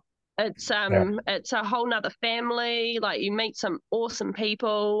or not, it's Yeah. it's a whole nother family. Like you meet some awesome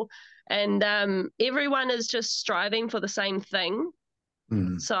people, and everyone is just striving for the same thing.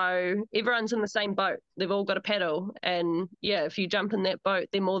 So everyone's in the same boat. They've all got a paddle, and yeah, if you jump in that boat,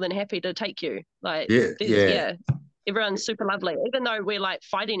 they're more than happy to take you. Like yeah, everyone's super lovely. Even though we're like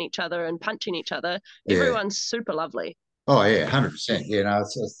fighting each other and punching each other, yeah. everyone's super lovely. Oh yeah, 100%. Yeah, no,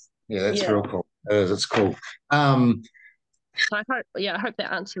 yeah, that's Yeah. real cool. It is. It's cool. Um, So I hope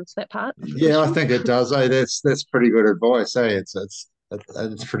that answers that part. yeah, I think it does. Hey, that's pretty good advice. Hey, it's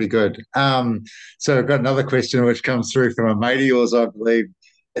pretty good. So I've got another question which comes through from a mate of yours, I believe.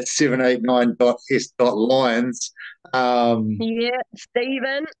 It's 789.s.lions. Yeah,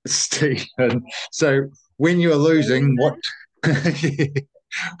 Stephen. Stephen. So when you are losing, what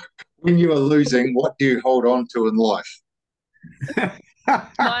when you are losing, what do you hold on to in life?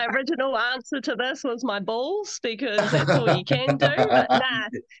 My original answer to this was my balls because that's all you can do. But nah,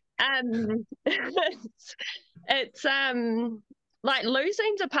 it's like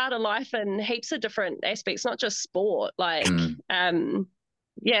losing's a part of life in heaps of different aspects, not just sport. Like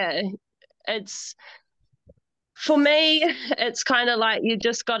yeah, it's for me, it's kind of like you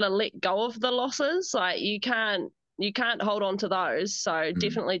just got to let go of the losses. Like you can't hold on to those. So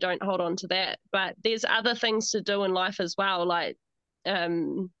definitely don't hold on to that. But there's other things to do in life as well. Like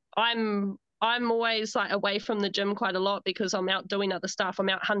I'm always like away from the gym quite a lot because I'm out doing other stuff. I'm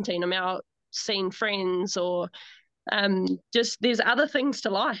out hunting. I'm out seeing friends or just there's other things to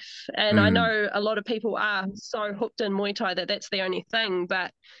life. And I know a lot of people are so hooked in Muay Thai that that's the only thing.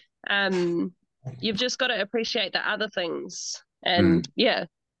 But you've just got to appreciate the other things. And yeah,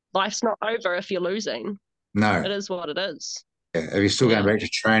 life's not over if you're losing. No. It is what it is. Yeah. If you're still going back to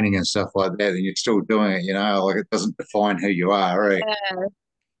training and stuff like that, and you're still doing it, like it doesn't define who you are, right?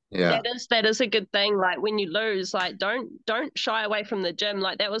 Yeah. That is a good thing. Like when you lose, like don't shy away from the gym.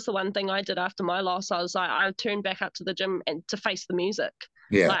 Like that was the one thing I did after my loss. I was like, I turned back up to the gym and to face the music.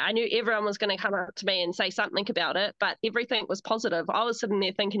 Yeah. Like I knew everyone was going to come up to me and say something about it, but everything was positive. I was sitting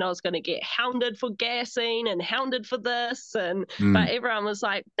there thinking I was going to get hounded for gassing and hounded for this, and but everyone was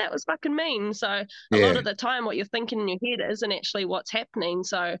like, that was fucking mean. So a lot of the time, what you're thinking in your head isn't actually what's happening.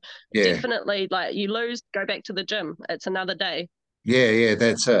 So definitely, like you lose, go back to the gym. It's another day. Yeah,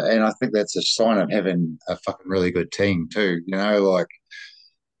 that's it. And I think that's a sign of having a fucking really good team too. Like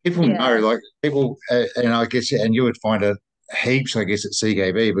people know, Yeah, like people, and I guess, and you would find it heaps, I guess, at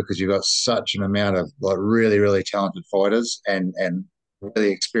CKB because you've got such an amount of like really, really talented fighters and really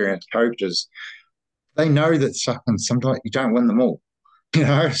experienced coaches. They know that sometimes you don't win them all,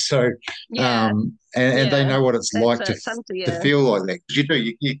 So, yeah, and they yeah. know what it's That's like to it. Some, to yeah, feel like that. 'Cause you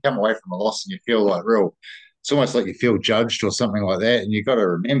do, you come away from a loss and you feel like real. It's almost like you feel judged or something like that. And you got to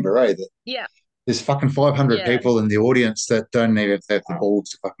remember, that yeah, there's fucking 500 yeah, people in the audience that don't even have the balls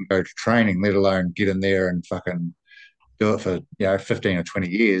to fucking go to training, let alone get in there and fucking do it for 15 or 20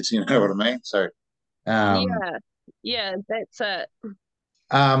 years. You know what I mean? So, um, yeah, yeah. That's it.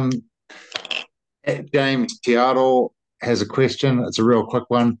 um, James Tiato has a question. It's a real quick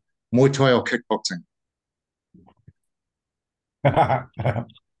one. Muay Thai or kickboxing?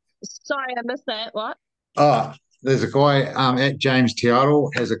 Sorry, I missed that. What? Oh, there's a guy at James Tiato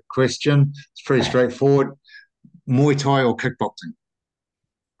has a question. It's pretty straightforward. Muay Thai or kickboxing?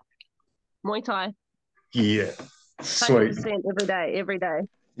 Muay Thai, Yeah, hundred sweet. percent every day, every day.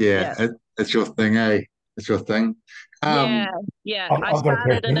 Yeah, Yeah, it's your thing, eh? It's your thing. yeah, Um, yeah. I I've got a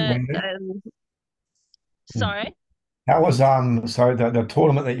started in question, it. Wendy. Sorry. How was so the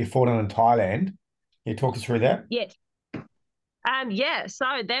tournament that you fought in Thailand? Can you talk us through that? Yes. Yeah. So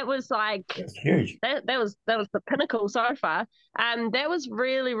that was like It's huge. that was the pinnacle so far. That was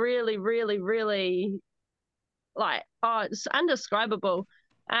really, really, really, really like, it's undescribable.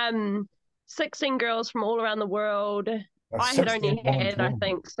 Um, 16 girls from all around the world. That's I had only 16 woman had, I tournament.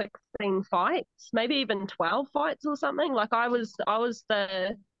 think, 16 fights, maybe even 12 fights or something. Like I was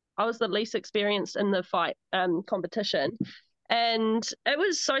the least experienced in the fight competition. And it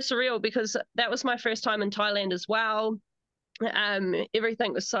was so surreal because that was my first time in Thailand as well.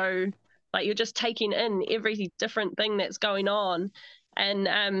 Everything was so like you're just taking in every different thing that's going on.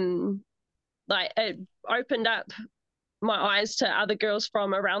 And like it opened up my eyes to other girls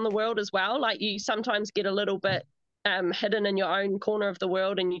from around the world as well. Like you sometimes get a little bit hidden in your own corner of the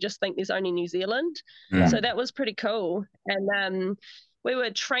world and you just think there's only New Zealand. Yeah. So that was pretty cool. And we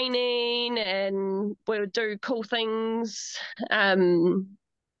were training and we would do cool things.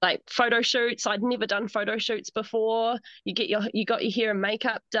 Like photo shoots. I'd never done photo shoots before. You got your hair and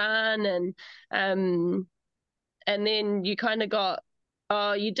makeup done um and then you kind of got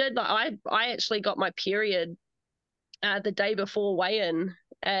you did like I actually got my period the day before weigh-in,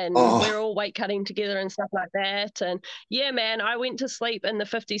 and oh, we're all weight cutting together and stuff like that. And yeah, man, I went to sleep in the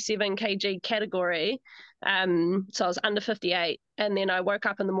 57 kg category. So I was under 58, and then I woke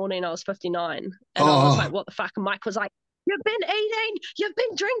up in the morning, I was 59, and I was like, oh. what the fuck? And Mike was like, you've been eating, you've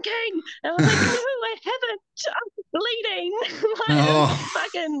been drinking. And I was like, no, I haven't. I'm bleeding. Like, it's Oh,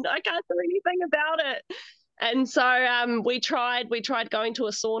 fucking, I can't do anything about it. And so we tried going to a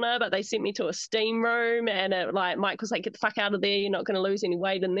sauna, but they sent me to a steam room, and like Mike was like, "Get the fuck out of there! You're not going to lose any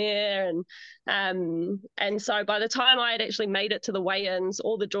weight in there." And so by the time I had actually made it to the weigh-ins,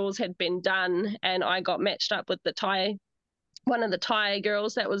 all the draws had been done, and I got matched up with one of the Thai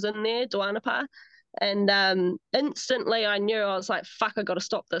girls that was in there, Duanapa. And instantly I knew, I was like, "Fuck! I got to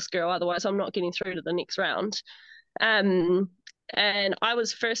stop this girl, otherwise I'm not getting through to the next round." Um, and I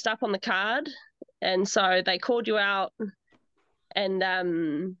was first up on the card, and so they called you out, and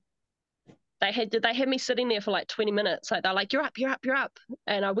they had me sitting there for like 20 minutes. Like they're like, "You're up, you're up, you're up,"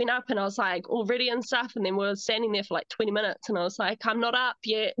 and I went up and I was like all ready and stuff, and then we were standing there for like 20 minutes, and I was like, "I'm not up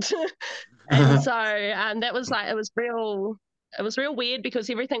yet." And so that was like it was real weird because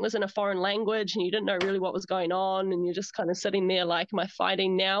everything was in a foreign language and you didn't know really what was going on, and you're just kind of sitting there like, am I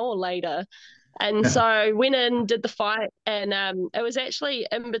fighting now or later? And so went in, did the fight, and it was actually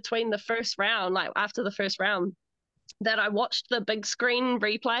in between the first round, like after the first round, that I watched the big screen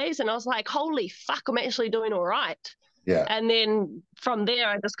replays, and I was like, holy fuck, I'm actually doing all right. yeah, And then from there,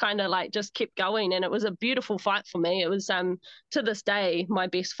 I just kind of like just kept going, and it was a beautiful fight for me. It was to this day my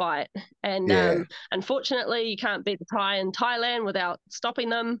best fight, and yeah, unfortunately, you can't beat the Thai in Thailand without stopping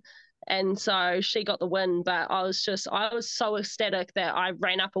them. And so she got the win, but I was so ecstatic that I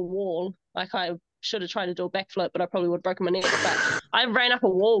ran up a wall. Like I should have tried to do a backflip, but I probably would have broken my neck. But I ran up a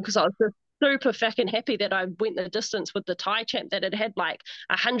wall because I was just super fucking happy that I went the distance with the Thai champ that had had like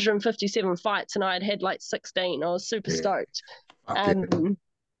 157 fights and I had had like 16. I was super yeah. stoked. Fuck yeah. Um,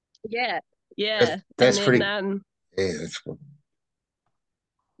 yeah, That's yeah, and that's then pretty. Yeah, that's good.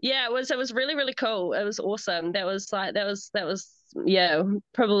 yeah, it was really really cool. It was awesome. That was yeah,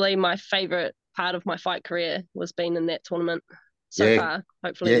 probably my favorite part of my fight career was being in that tournament so Yeah, far.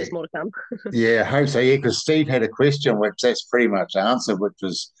 Hopefully, yeah, there's more to come. yeah. I hope so. Yeah, because Steve had a question which that's pretty much answered, which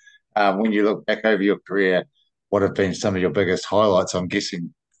was when you look back over your career, what have been some of your biggest highlights? I'm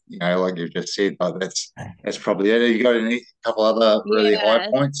guessing, like you've just said, but that's probably it. You got a couple other really high Yeah.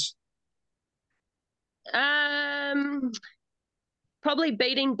 points? Um, Probably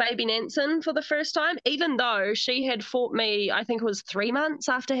beating Baby Nansen for the first time, even though she had fought me, I think it was 3 months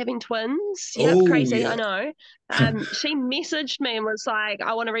after having twins. Yep, Oh, crazy, I yeah. know. She messaged me and was like,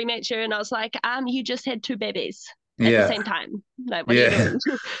 I want to rematch you. And I was like, you just had two babies at the Yeah. same time. Like, what are you Yeah. doing?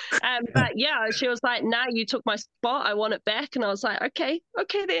 But yeah, she was like, nah, you took my spot. I want it back. And I was like, okay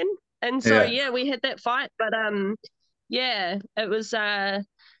then. And so, Yeah. yeah, we had that fight. But yeah, it was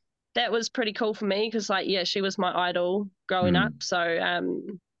that was pretty cool for me because, like, yeah, she was my idol growing up. Mm.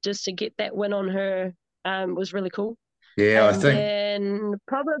 So just to get that win on her was really cool. Yeah, I And think. then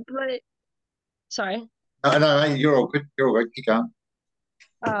probably, sorry, No, mate, you're all good. You're all good. Keep going.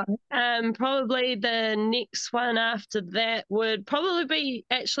 probably the next one after that would probably be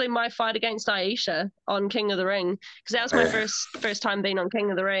actually my fight against Aisha on King of the Ring, because that was my Yeah. first time being on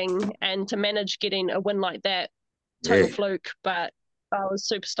King of the Ring, and to manage getting a win like that, total Yeah. fluke, but I was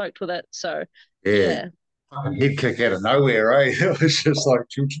super stoked with it. So Yeah. yeah. Fucking head kick out of nowhere, eh? It was just like,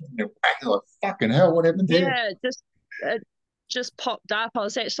 like fucking hell, what happened here? Yeah, it just popped up. I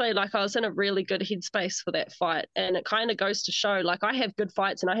was in a really good headspace for that fight, and it kind of goes to show, like, I have good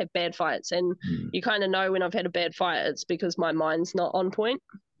fights and I have bad fights, and Mm. you kind of know when I've had a bad fight, it's because my mind's not on point.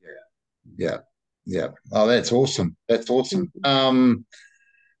 Yeah. Yeah. Oh, that's awesome. That's awesome.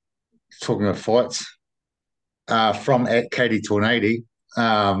 Talking of fights, from at Katie Tornado,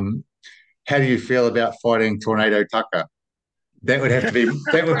 how do you feel about fighting Tornado Tucker? That would have to be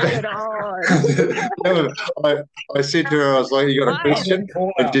that would Bring be it on. that would, I said to her, I was like, "You got a I question?"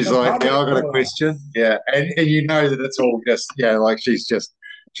 And she's like, "Yeah, I got a question." Yeah, and you know that it's all just like she's just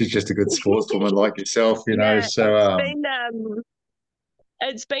a good sportswoman like yourself, yeah, So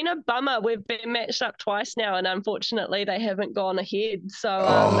it's been a bummer. We've been matched up twice now, and unfortunately, they haven't gone ahead. So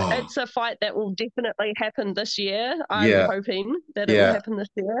oh it's a fight that will definitely happen this year. I'm yeah, hoping that it will yeah, happen this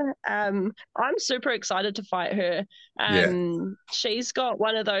year. I'm super excited to fight her. yeah, She's got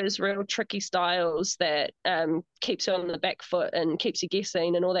one of those real tricky styles that keeps you on the back foot and keeps you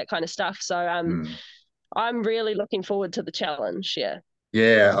guessing and all that kind of stuff. So mm. I'm really looking forward to the challenge. Yeah.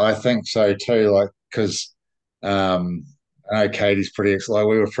 Yeah, I think so too. Like, because I know Katie's pretty like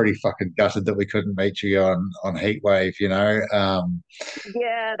we were pretty fucking gutted that we couldn't meet you on Heatwave. Yeah,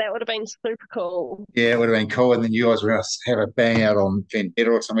 that would have been super cool. Yeah, it would have been cool. And then you guys were going to have a bang out on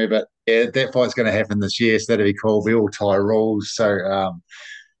Vendetta or something. But yeah, that fight's going to happen this year, so that'd be cool. We all tie rules, so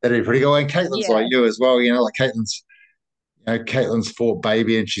that'd be pretty cool. And Caitlin's Yeah. like you as well. Like Caitlin's fought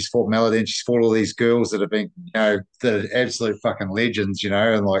Baby and she's fought Melody and she's fought all these girls that have been, that are absolute fucking legends. And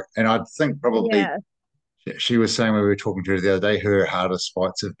I think probably Yeah. she was saying when we were talking to her the other day, her hardest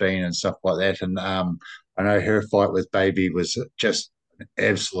fights have been and stuff like that. And I know her fight with Baby was just an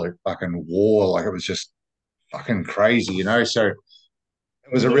absolute fucking war. Like it was just fucking crazy. So it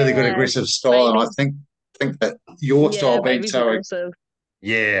was a really good Yeah. aggressive style, and I Baby. think that your Yeah, style being Baby's so aggressive.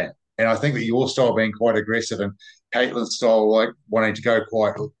 yeah, and I think that your style being quite aggressive and Caitlin's style like wanting to go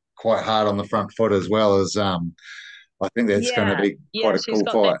quite hard on the front foot as well as I think that's going to Yeah. be quite Yeah, a she's cool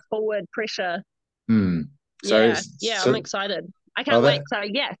got that fight. forward pressure. Hmm. So Yeah. Yeah, I'm so excited. I oh can't that wait. So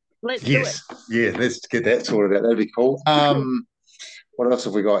yeah, let's do it. yes yeah let's get that sorted out. That'd be cool. What else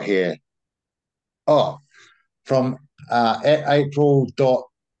have we got here? Oh, from at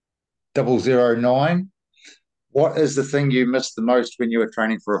April.009. What is the thing you missed the most when you were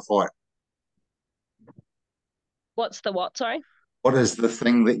training for a fight? What's the what, sorry? What is the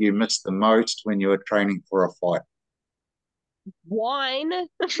thing that you missed the most when you were training for a fight? Wine.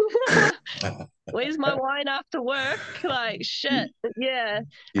 Where's my wine after work? Like shit. Yeah.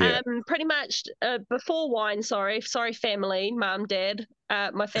 Yeah, Pretty much before wine, sorry, family, mom, dad,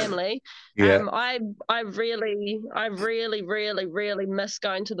 my family. yeah, I really miss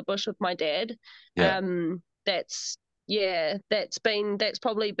going to the bush with my dad. yeah, That's yeah, that's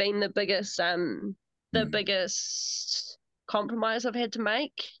probably been the mm, biggest compromise I've had to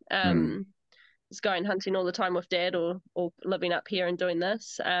make. mm, Is going hunting all the time with dad or living up here and doing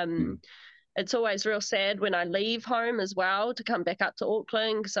this. mm, It's always real sad when I leave home as well to come back up to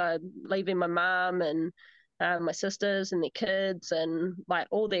Auckland because I'm leaving my mum and my sisters and their kids, and like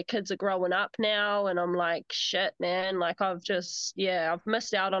all their kids are growing up now, and I'm like, shit, man, like I've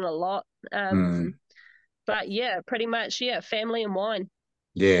missed out on a lot. mm. But yeah, pretty much, yeah, family and wine.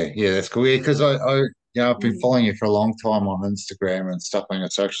 Yeah, yeah, that's cool. Yeah, because I've been following you for a long time on Instagram and stuff on your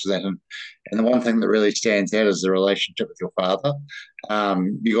socials, and the one thing that really stands out is the relationship with your father.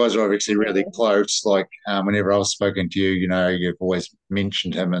 You guys are obviously really close. Like whenever I've spoken to you, you've always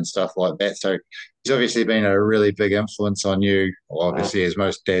mentioned him and stuff like that. So he's obviously been a really big influence on you, well, obviously as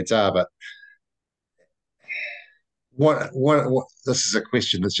most dads are. But what? This is a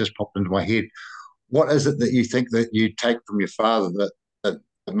question that's just popped into my head. What is it that you think that you take from your father that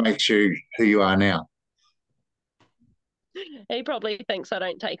makes you who you are now? He probably thinks I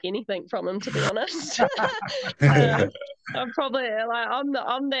don't take anything from him, to be honest. I'm probably like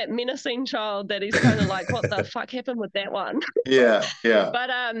I'm that menacing child that he's kind of like, what the fuck happened with that one? Yeah. But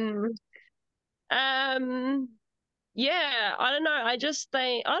yeah, I don't know. I just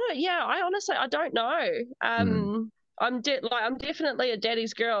think I don't. Yeah, I honestly I don't know. I'm definitely a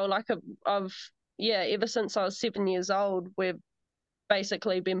daddy's girl. Like I've ever since I was 7 years old, we've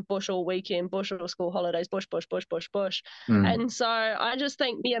basically been bush all weekend, bush all school holidays, bush, bush, bush, bush, bush. And so I just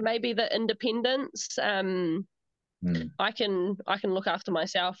think, maybe the independence, I can look after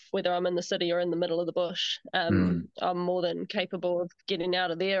myself, whether I'm in the city or in the middle of the bush. I'm more than capable of getting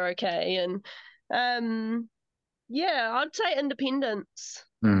out of there okay. And I'd say independence.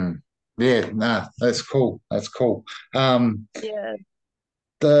 Yeah, nah, that's cool. That's cool. Yeah.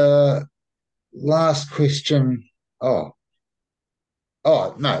 The last question.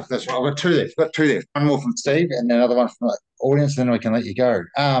 Oh no, that's right. I've got two left. Got two left. One more from Steve, and then another one from the audience. Then we can let you go.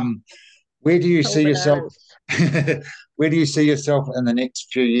 Where do you see yourself? Where do you see yourself in the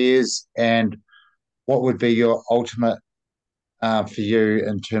next few years, and what would be your ultimate for you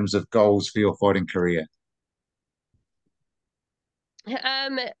in terms of goals for your fighting career?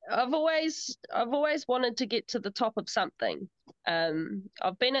 I've always wanted to get to the top of something.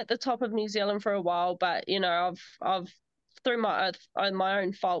 I've been at the top of New Zealand for a while, but I've through my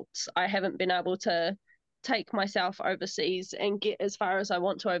own faults, I haven't been able to take myself overseas and get as far as I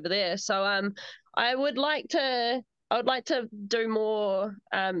want to over there. So I would like to do more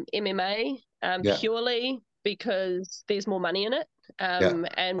MMA purely because there's more money in it,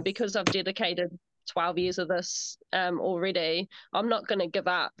 and because I've dedicated 12 years of this already, I'm not going to give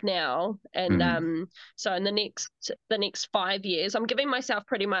up now. And so in the next 5 years, I'm giving myself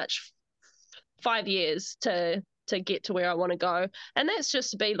pretty much 5 years to get to where I want to go, and that's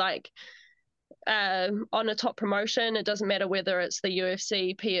just to be like on a top promotion. It doesn't matter whether it's the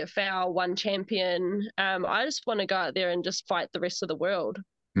UFC, PFL, one champion. I just want to go out there and just fight the rest of the world.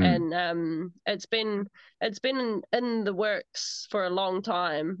 And it's been in the works for a long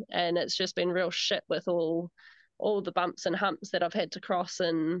time, and it's just been real shit with all the bumps and humps that I've had to cross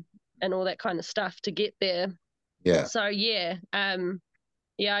and all that kind of stuff to get there. So I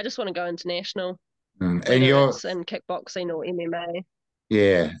just want to go international, whether it's in kickboxing or MMA.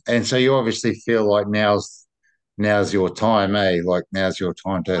 Yeah, and so you obviously feel like now's your time, eh? Like now's your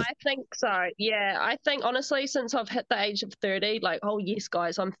time to. I think so. Yeah, I think honestly, since I've hit the age of 30, like, oh yes,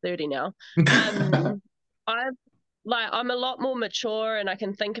 guys, I'm 30 now. I'm a lot more mature, and I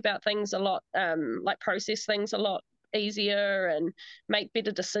can think about things a lot, like process things a lot easier and make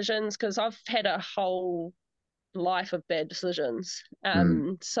better decisions, because I've had a whole life of bad decisions.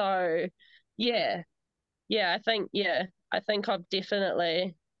 So I think I've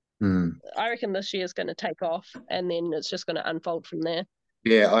definitely. I reckon this year's going to take off, and then it's just going to unfold from there.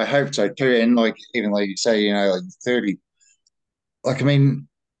 Yeah, I hope so too. And like even like you say, like 30. Like I mean,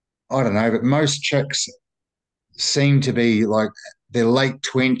 I don't know, but most chicks seem to be like their late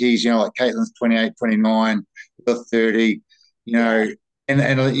 20s. Like Caitlin's 28, 29, 30.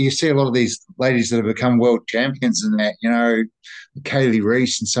 And you see a lot of these ladies that have become world champions in that. Kaylee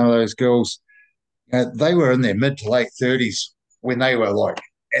Reese and some of those girls. They were in their mid to late 30s when they were like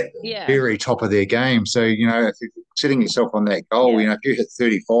at the very top of their game. So, if you're setting yourself on that goal, if you hit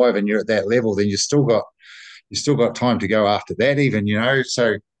 35 and you're at that level, then you still got time to go after that even,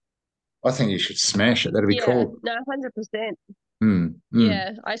 So I think you should smash it. That'd be cool. No, 100%.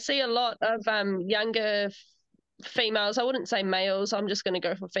 Yeah, I see a lot of younger females. I wouldn't say males. I'm just going to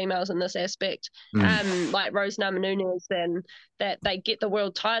go for females in this aspect. Like Rose Namajunas, and that they get the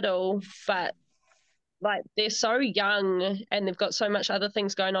world title, but like they're so young and they've got so much other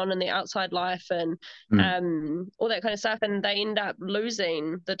things going on in their outside life and all that kind of stuff, and they end up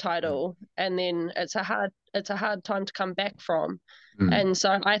losing the title, and then it's a hard time to come back from. And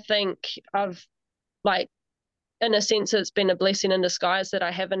so I think I've, like, in a sense, it's been a blessing in disguise that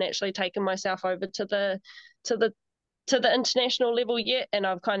I haven't actually taken myself over to the international level yet, and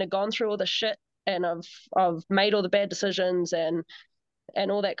I've kind of gone through all the shit, and I've made all the bad decisions and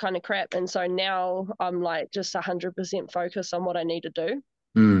all that kind of crap. And so now I'm like just 100% focused on what I need to do.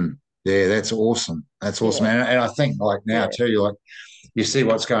 Yeah, that's awesome. That's awesome. Yeah, And I think like now yeah, too, like you see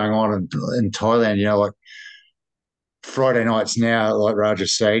what's going on in Thailand, like Friday nights now, like Raja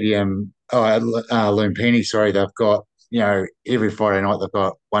Stadium, Lumpini, sorry, they've got, every Friday night they've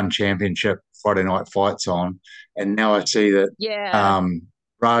got one championship Friday night fights on. And now I see that yeah, um,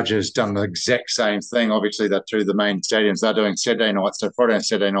 Raja's done the exact same thing. Obviously, they're through the main stadiums. They're doing Saturday nights. So Friday and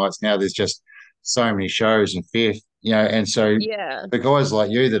Saturday nights now, there's just so many shows and fair, and so yeah, the guys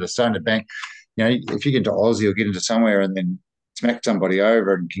like you that are starting to bank, if you get into Aussie or get into somewhere and then smack somebody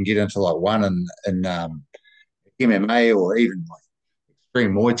over and can get into like one and MMA or even like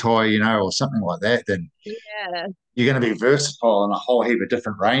extreme Muay Thai, or something like that, then yeah, you're going to be versatile in a whole heap of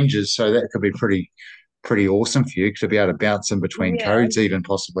different ranges. So that could be pretty awesome for you to be able to bounce in between yeah. codes, even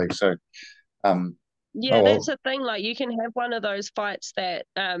possibly. So, um, Yeah, oh that's well, the thing. Like, you can have one of those fights that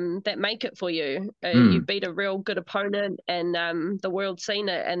make it for you. You mm, beat a real good opponent, and the world's seen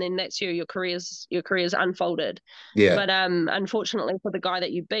it, and then that's your career's unfolded. yeah, But unfortunately for the guy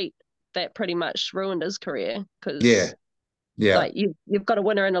that you beat, that pretty much ruined his career yeah, because yeah, like you've got a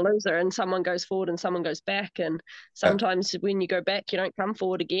winner and a loser, and someone goes forward and someone goes back, and yeah, sometimes when you go back, you don't come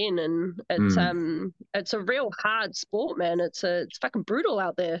forward again, and mm, it's a real hard sport, man. It's fucking brutal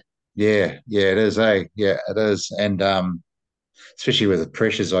out there. yeah. It is, yeah, it is, and especially with the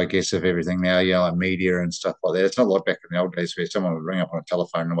pressures, I guess, of everything now, like media and stuff like that. It's not like back in the old days where someone would ring up on a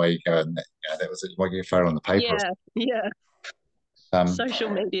telephone and away you go, and that was it. Like your phone on the paper. Yeah, yeah. Um, Social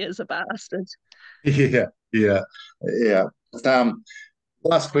media is a bastard. yeah, yeah, yeah. Um,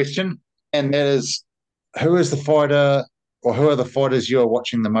 Last question, and that is, who is the fighter, or who are the fighters you are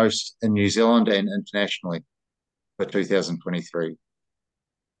watching the most in New Zealand and internationally for 2023?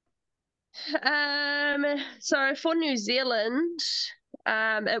 So for New Zealand,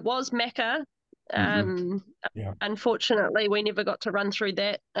 it was Mecca. Mm-hmm. Um, Yeah. Unfortunately, we never got to run through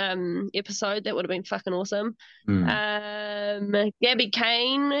that episode. That would have been fucking awesome. Mm. Gabby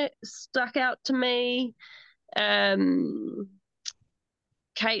Kane stuck out to me. Um,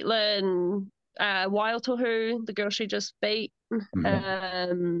 Caitlin Wildtohu, the girl she just beat.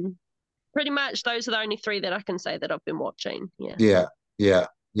 Mm. Um, Pretty much those are the only three that I can say that I've been watching. Yeah. Yeah, yeah,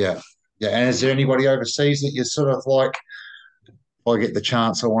 yeah, yeah. And is there anybody overseas that you're sort of like, if I get the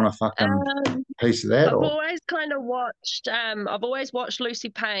chance, I want a fucking Um, piece of that, I've or always kind of watched. I've always watched Lucy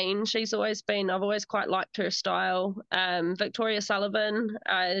Payne. I've always quite liked her style. Victoria Sullivan.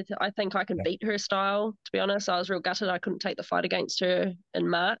 I think I can Yeah. beat her style. To be honest, I was real gutted I couldn't take the fight against her in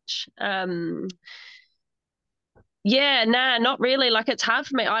March. Yeah, nah, not really. Like, it's hard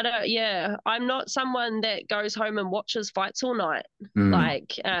for me. I don't. Yeah, I'm not someone that goes home and watches fights all night. mm,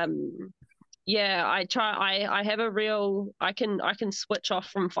 Like, yeah, I try. I have a real. I can switch off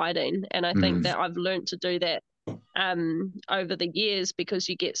from fighting, and I think mm, that I've learned to do that over the years because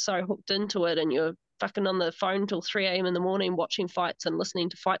you get so hooked into it, and you're fucking on the phone till 3 a.m. in the morning watching fights and listening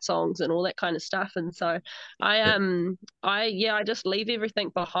to fight songs and all that kind of stuff. And so yeah, I just leave everything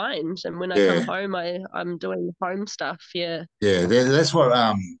behind, and when I come yeah, home, I'm doing home stuff. Yeah. yeah. That's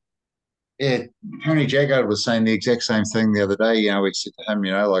what yeah, Tony Jaggard was saying the exact same thing the other day. We said to him,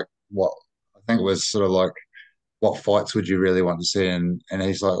 like what I think it was sort of like, what fights would you really want to see? And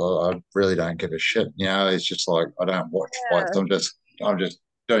he's like, I really don't give a shit. It's just like I don't watch fights. I'm just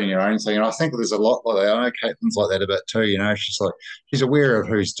doing your own thing. And I think there's a lot like that. I know Caitlin's like that a bit too. She's like she's aware of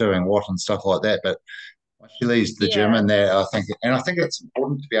who's doing what and stuff like that. But when she leaves the gym Yeah, and there, I think it's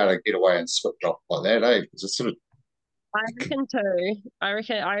important to be able to get away and switch off like that, because it's sort of I reckon too. I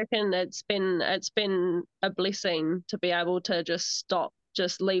reckon it's been a blessing to be able to just stop,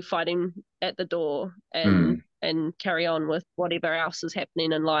 just leave fighting at the door, and mm, carry on with whatever else is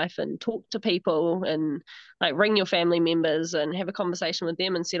happening in life, and talk to people, and like ring your family members and have a conversation with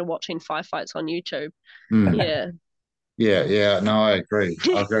them instead of watching five fights on YouTube. mm. Yeah. Yeah, yeah, no, I agree.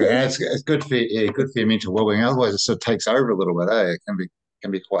 I agree, and it's good for, yeah, good for your mental well-being. Otherwise, it sort of takes over a little bit. It can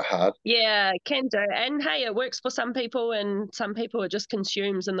be quite hard. Yeah, can do. And hey, it works for some people, and some people it just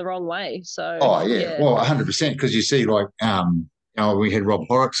consumes in the wrong way. So Oh yeah, yeah. well, 100%. Because you see, like, we had Rob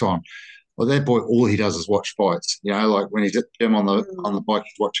Horrocks on. Well, that boy, all he does is watch fights. Like when he's at the gym on the bike,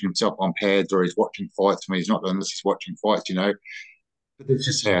 he's watching himself on pads, or he's watching fights. When he's not doing this, he's watching fights. But that's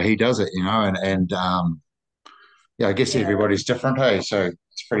just how he does it. And yeah, I guess Yeah. everybody's different. Hey, so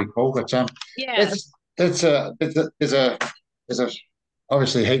it's pretty cool. But Yeah. that's a there's a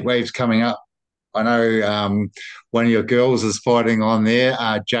obviously heat waves coming up. I know one of your girls is fighting on there.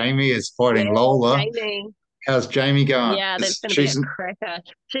 Jamie is fighting Yeah, Lola. Jamie. How's Jamie going? Yeah, that's going to be She's a cracker.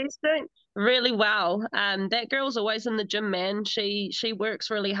 She's doing. really well. That girl's always in the gym, man. She works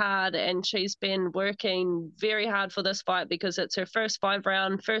really hard, and she's been working very hard for this fight because it's her first 5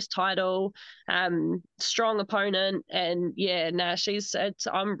 round, first title, strong opponent, and yeah, nah,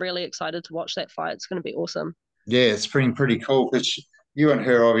 I'm really excited to watch that fight. It's going to be awesome. Yeah, it's been pretty cool because you and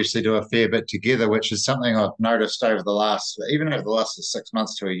her obviously do a fair bit together, which is something I've noticed even over the last 6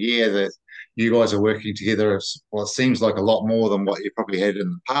 months to a year, that you guys are working together. Well, it seems like a lot more than what you probably had in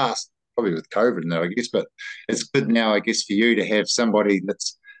the past, probably with COVID now, I guess. But it's good now, I guess, for you to have somebody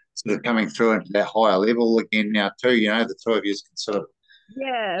that's sort of coming through into that higher level again now too. The two of you can sort of.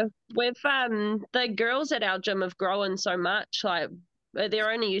 Yeah, we've the girls at our gym have grown so much. Like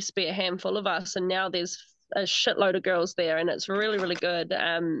there only used to be a handful of us, and now there's a shitload of girls there, and it's really, really good.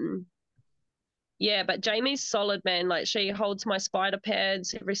 Yeah, but Jamie's solid, man. Like she holds my spider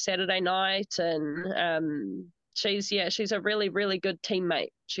pads every Saturday night, and she's a really, really good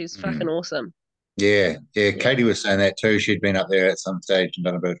teammate. She's fucking awesome. Yeah, yeah. Katie was saying that too. She'd been up there at some stage and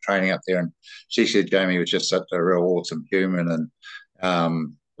done a bit of training up there, and she said Jamie was just such a real awesome human,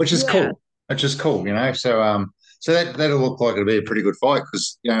 and which is cool. Which is cool, so that'll look like it'll be a pretty good fight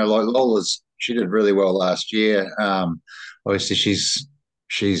because like Lola's, she did really well last year. Obviously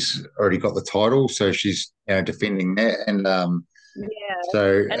she's already got the title, so she's defending that, and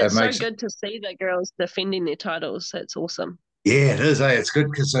so and it's so good to see the girls defending their titles. That's awesome. Yeah, it is. It's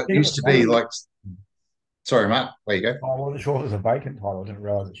good because it used to be like. Sorry, Matt. Where you go? I wasn't sure it was a vacant title. I didn't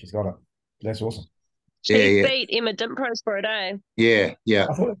realise that she's got it. That's awesome. She beat Emma Dimpros for a day. Yeah, yeah.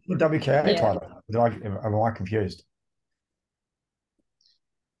 I thought it was the WKA title. Am I confused?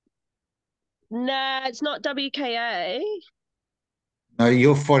 Nah, it's not WKA. No,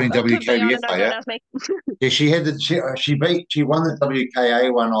 you're fighting WKBF, yeah. She won the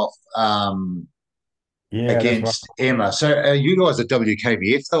WKA one off against Emma. So you guys are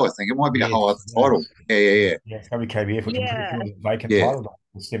WKBF though, I think. It might be a whole other title. Yeah. Yeah, it's WKBF, which I'm pretty sure is a vacant title,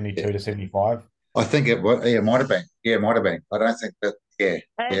 72 to 75. I think it might have been. Yeah, it might have been. I don't think that.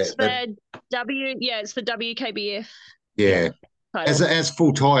 It's the WKBF. Yeah. As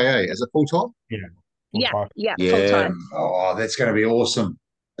full tie, eh? As a full tie? Yeah. Full tie. Oh, that's going to be awesome.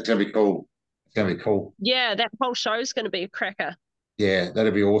 It's going to be cool. It's going to be cool. Yeah, that whole show is going to be a cracker. Yeah,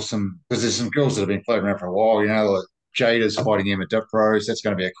 that'd be awesome because there's some girls that have been floating around for a while. Like Jada's fighting Emma Diprose. That's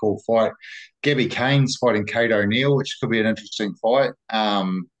going to be a cool fight. Gabby Kane's fighting Kate O'Neill, which could be an interesting fight.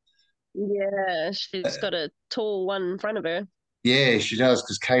 Yeah, she's got a tall one in front of her. Yeah, she does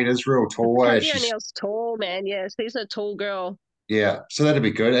because Kate is real tall. Kate O'Neill's tall, man. Yeah, she's a tall girl. Yeah, so that'd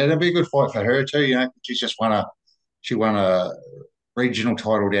be good. It'd be a good fight for her too. She's just won a regional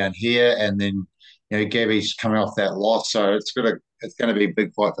title down here, and then Gabby's coming off that loss, so it's going to be a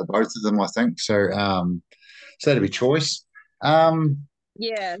big fight for both of them, I think. So that'd be choice.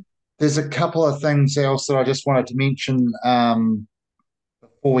 Yeah. There's a couple of things else that I just wanted to mention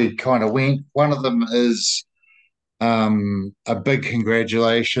before we kind of went. One of them is a big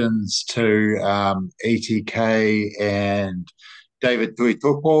congratulations to ETK and David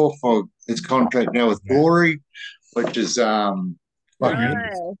Tuitupo for his contract now with Glory, which is awesome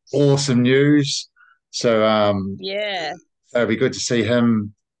news. So it'll be good to see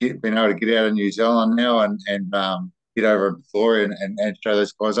him being able to get out of New Zealand now and get over to Glory and show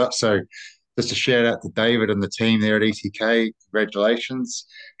those guys up. So just a shout out to David and the team there at ETK. Congratulations.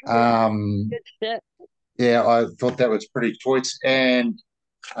 Good shit. Yeah, I thought that was pretty choice. And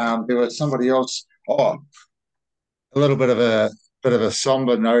there was somebody else. A little bit of a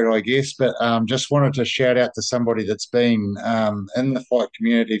somber note, I guess, but just wanted to shout out to somebody that's been in the fight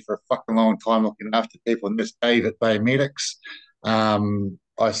community for a fucking long time, looking after people, and this Dave at Bay Medics.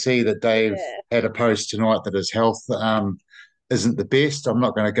 I see that Dave had a post tonight that his health isn't the best. I'm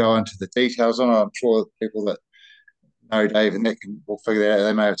not going to go into the details on it. I'm sure people that know Dave and will figure that out.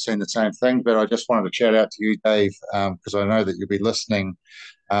 They may have seen the same thing, but I just wanted to shout out to you, Dave, because I know that you'll be listening.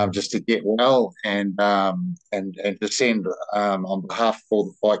 Just to get well and to send on behalf of all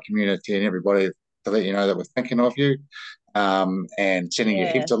the fight community and everybody to let you know that we're thinking of you and sending you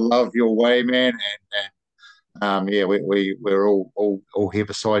heaps of love your way, man. And we're all here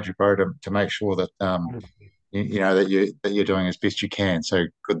beside you, bro, to make sure that that you're doing as best you can. So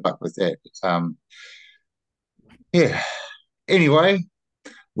good luck with that. Anyway.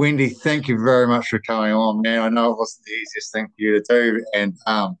 Wendy, thank you very much for coming on, man. I know it wasn't the easiest thing for you to do, and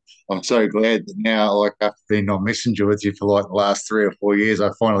I'm so glad that now, like after being on Messenger with you for like the last 3 or 4 years, I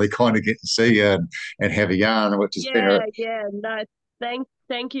finally kind of get to see you and have a yarn, which has been no,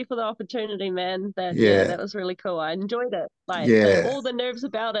 thank you for the opportunity, man. Yeah. That was really cool. I enjoyed it. Like Yeah. all the nerves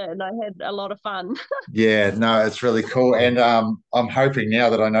about it, and I had a lot of fun. Yeah, no, it's really cool. And I'm hoping now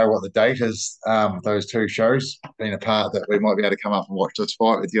that I know what the date is, those two shows being apart, that we might be able to come up and watch this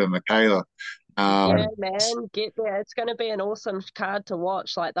fight with you and Michaela. Yeah, man, get there. It's going to be an awesome card to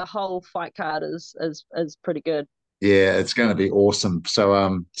watch. Like the whole fight card is pretty good. Yeah, it's going to be awesome.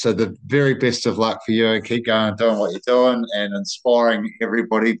 So the very best of luck for you, and keep going, doing what you're doing, and inspiring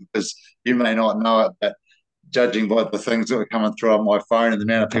everybody, because you may not know it, but judging by the things that were coming through on my phone and the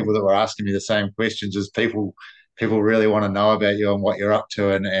amount of people that were asking me the same questions, is people really want to know about you and what you're up to,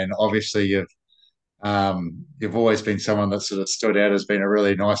 and obviously you've always been someone that sort of stood out as being a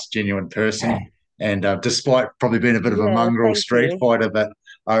really nice, genuine person, and despite probably being a bit of a mongrel street fighter, but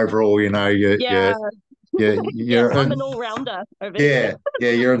overall, you know, I'm an all-rounder over here.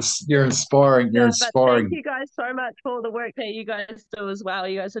 You're inspiring. You're inspiring. But thank you guys so much for all the work that you guys do as well.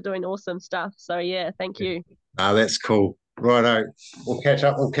 You guys are doing awesome stuff. So yeah, thank you. That's cool. Righto. We'll catch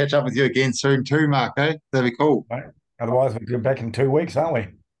up with you again soon too, Mark. That'd be cool. Right. Otherwise, we'll be back in 2 weeks, aren't we?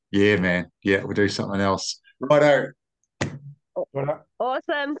 Yeah, man. Yeah, we'll do something else. Righto.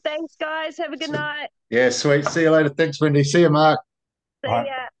 Awesome. Thanks, guys. Have a good night. Yeah, sweet. See you later. Thanks, Wendy. See you, Mark. See ya.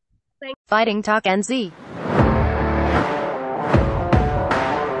 Fighting Talk NZ.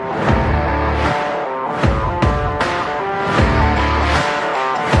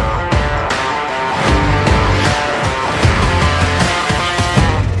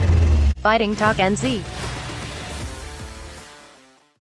 Fighting Talk NZ.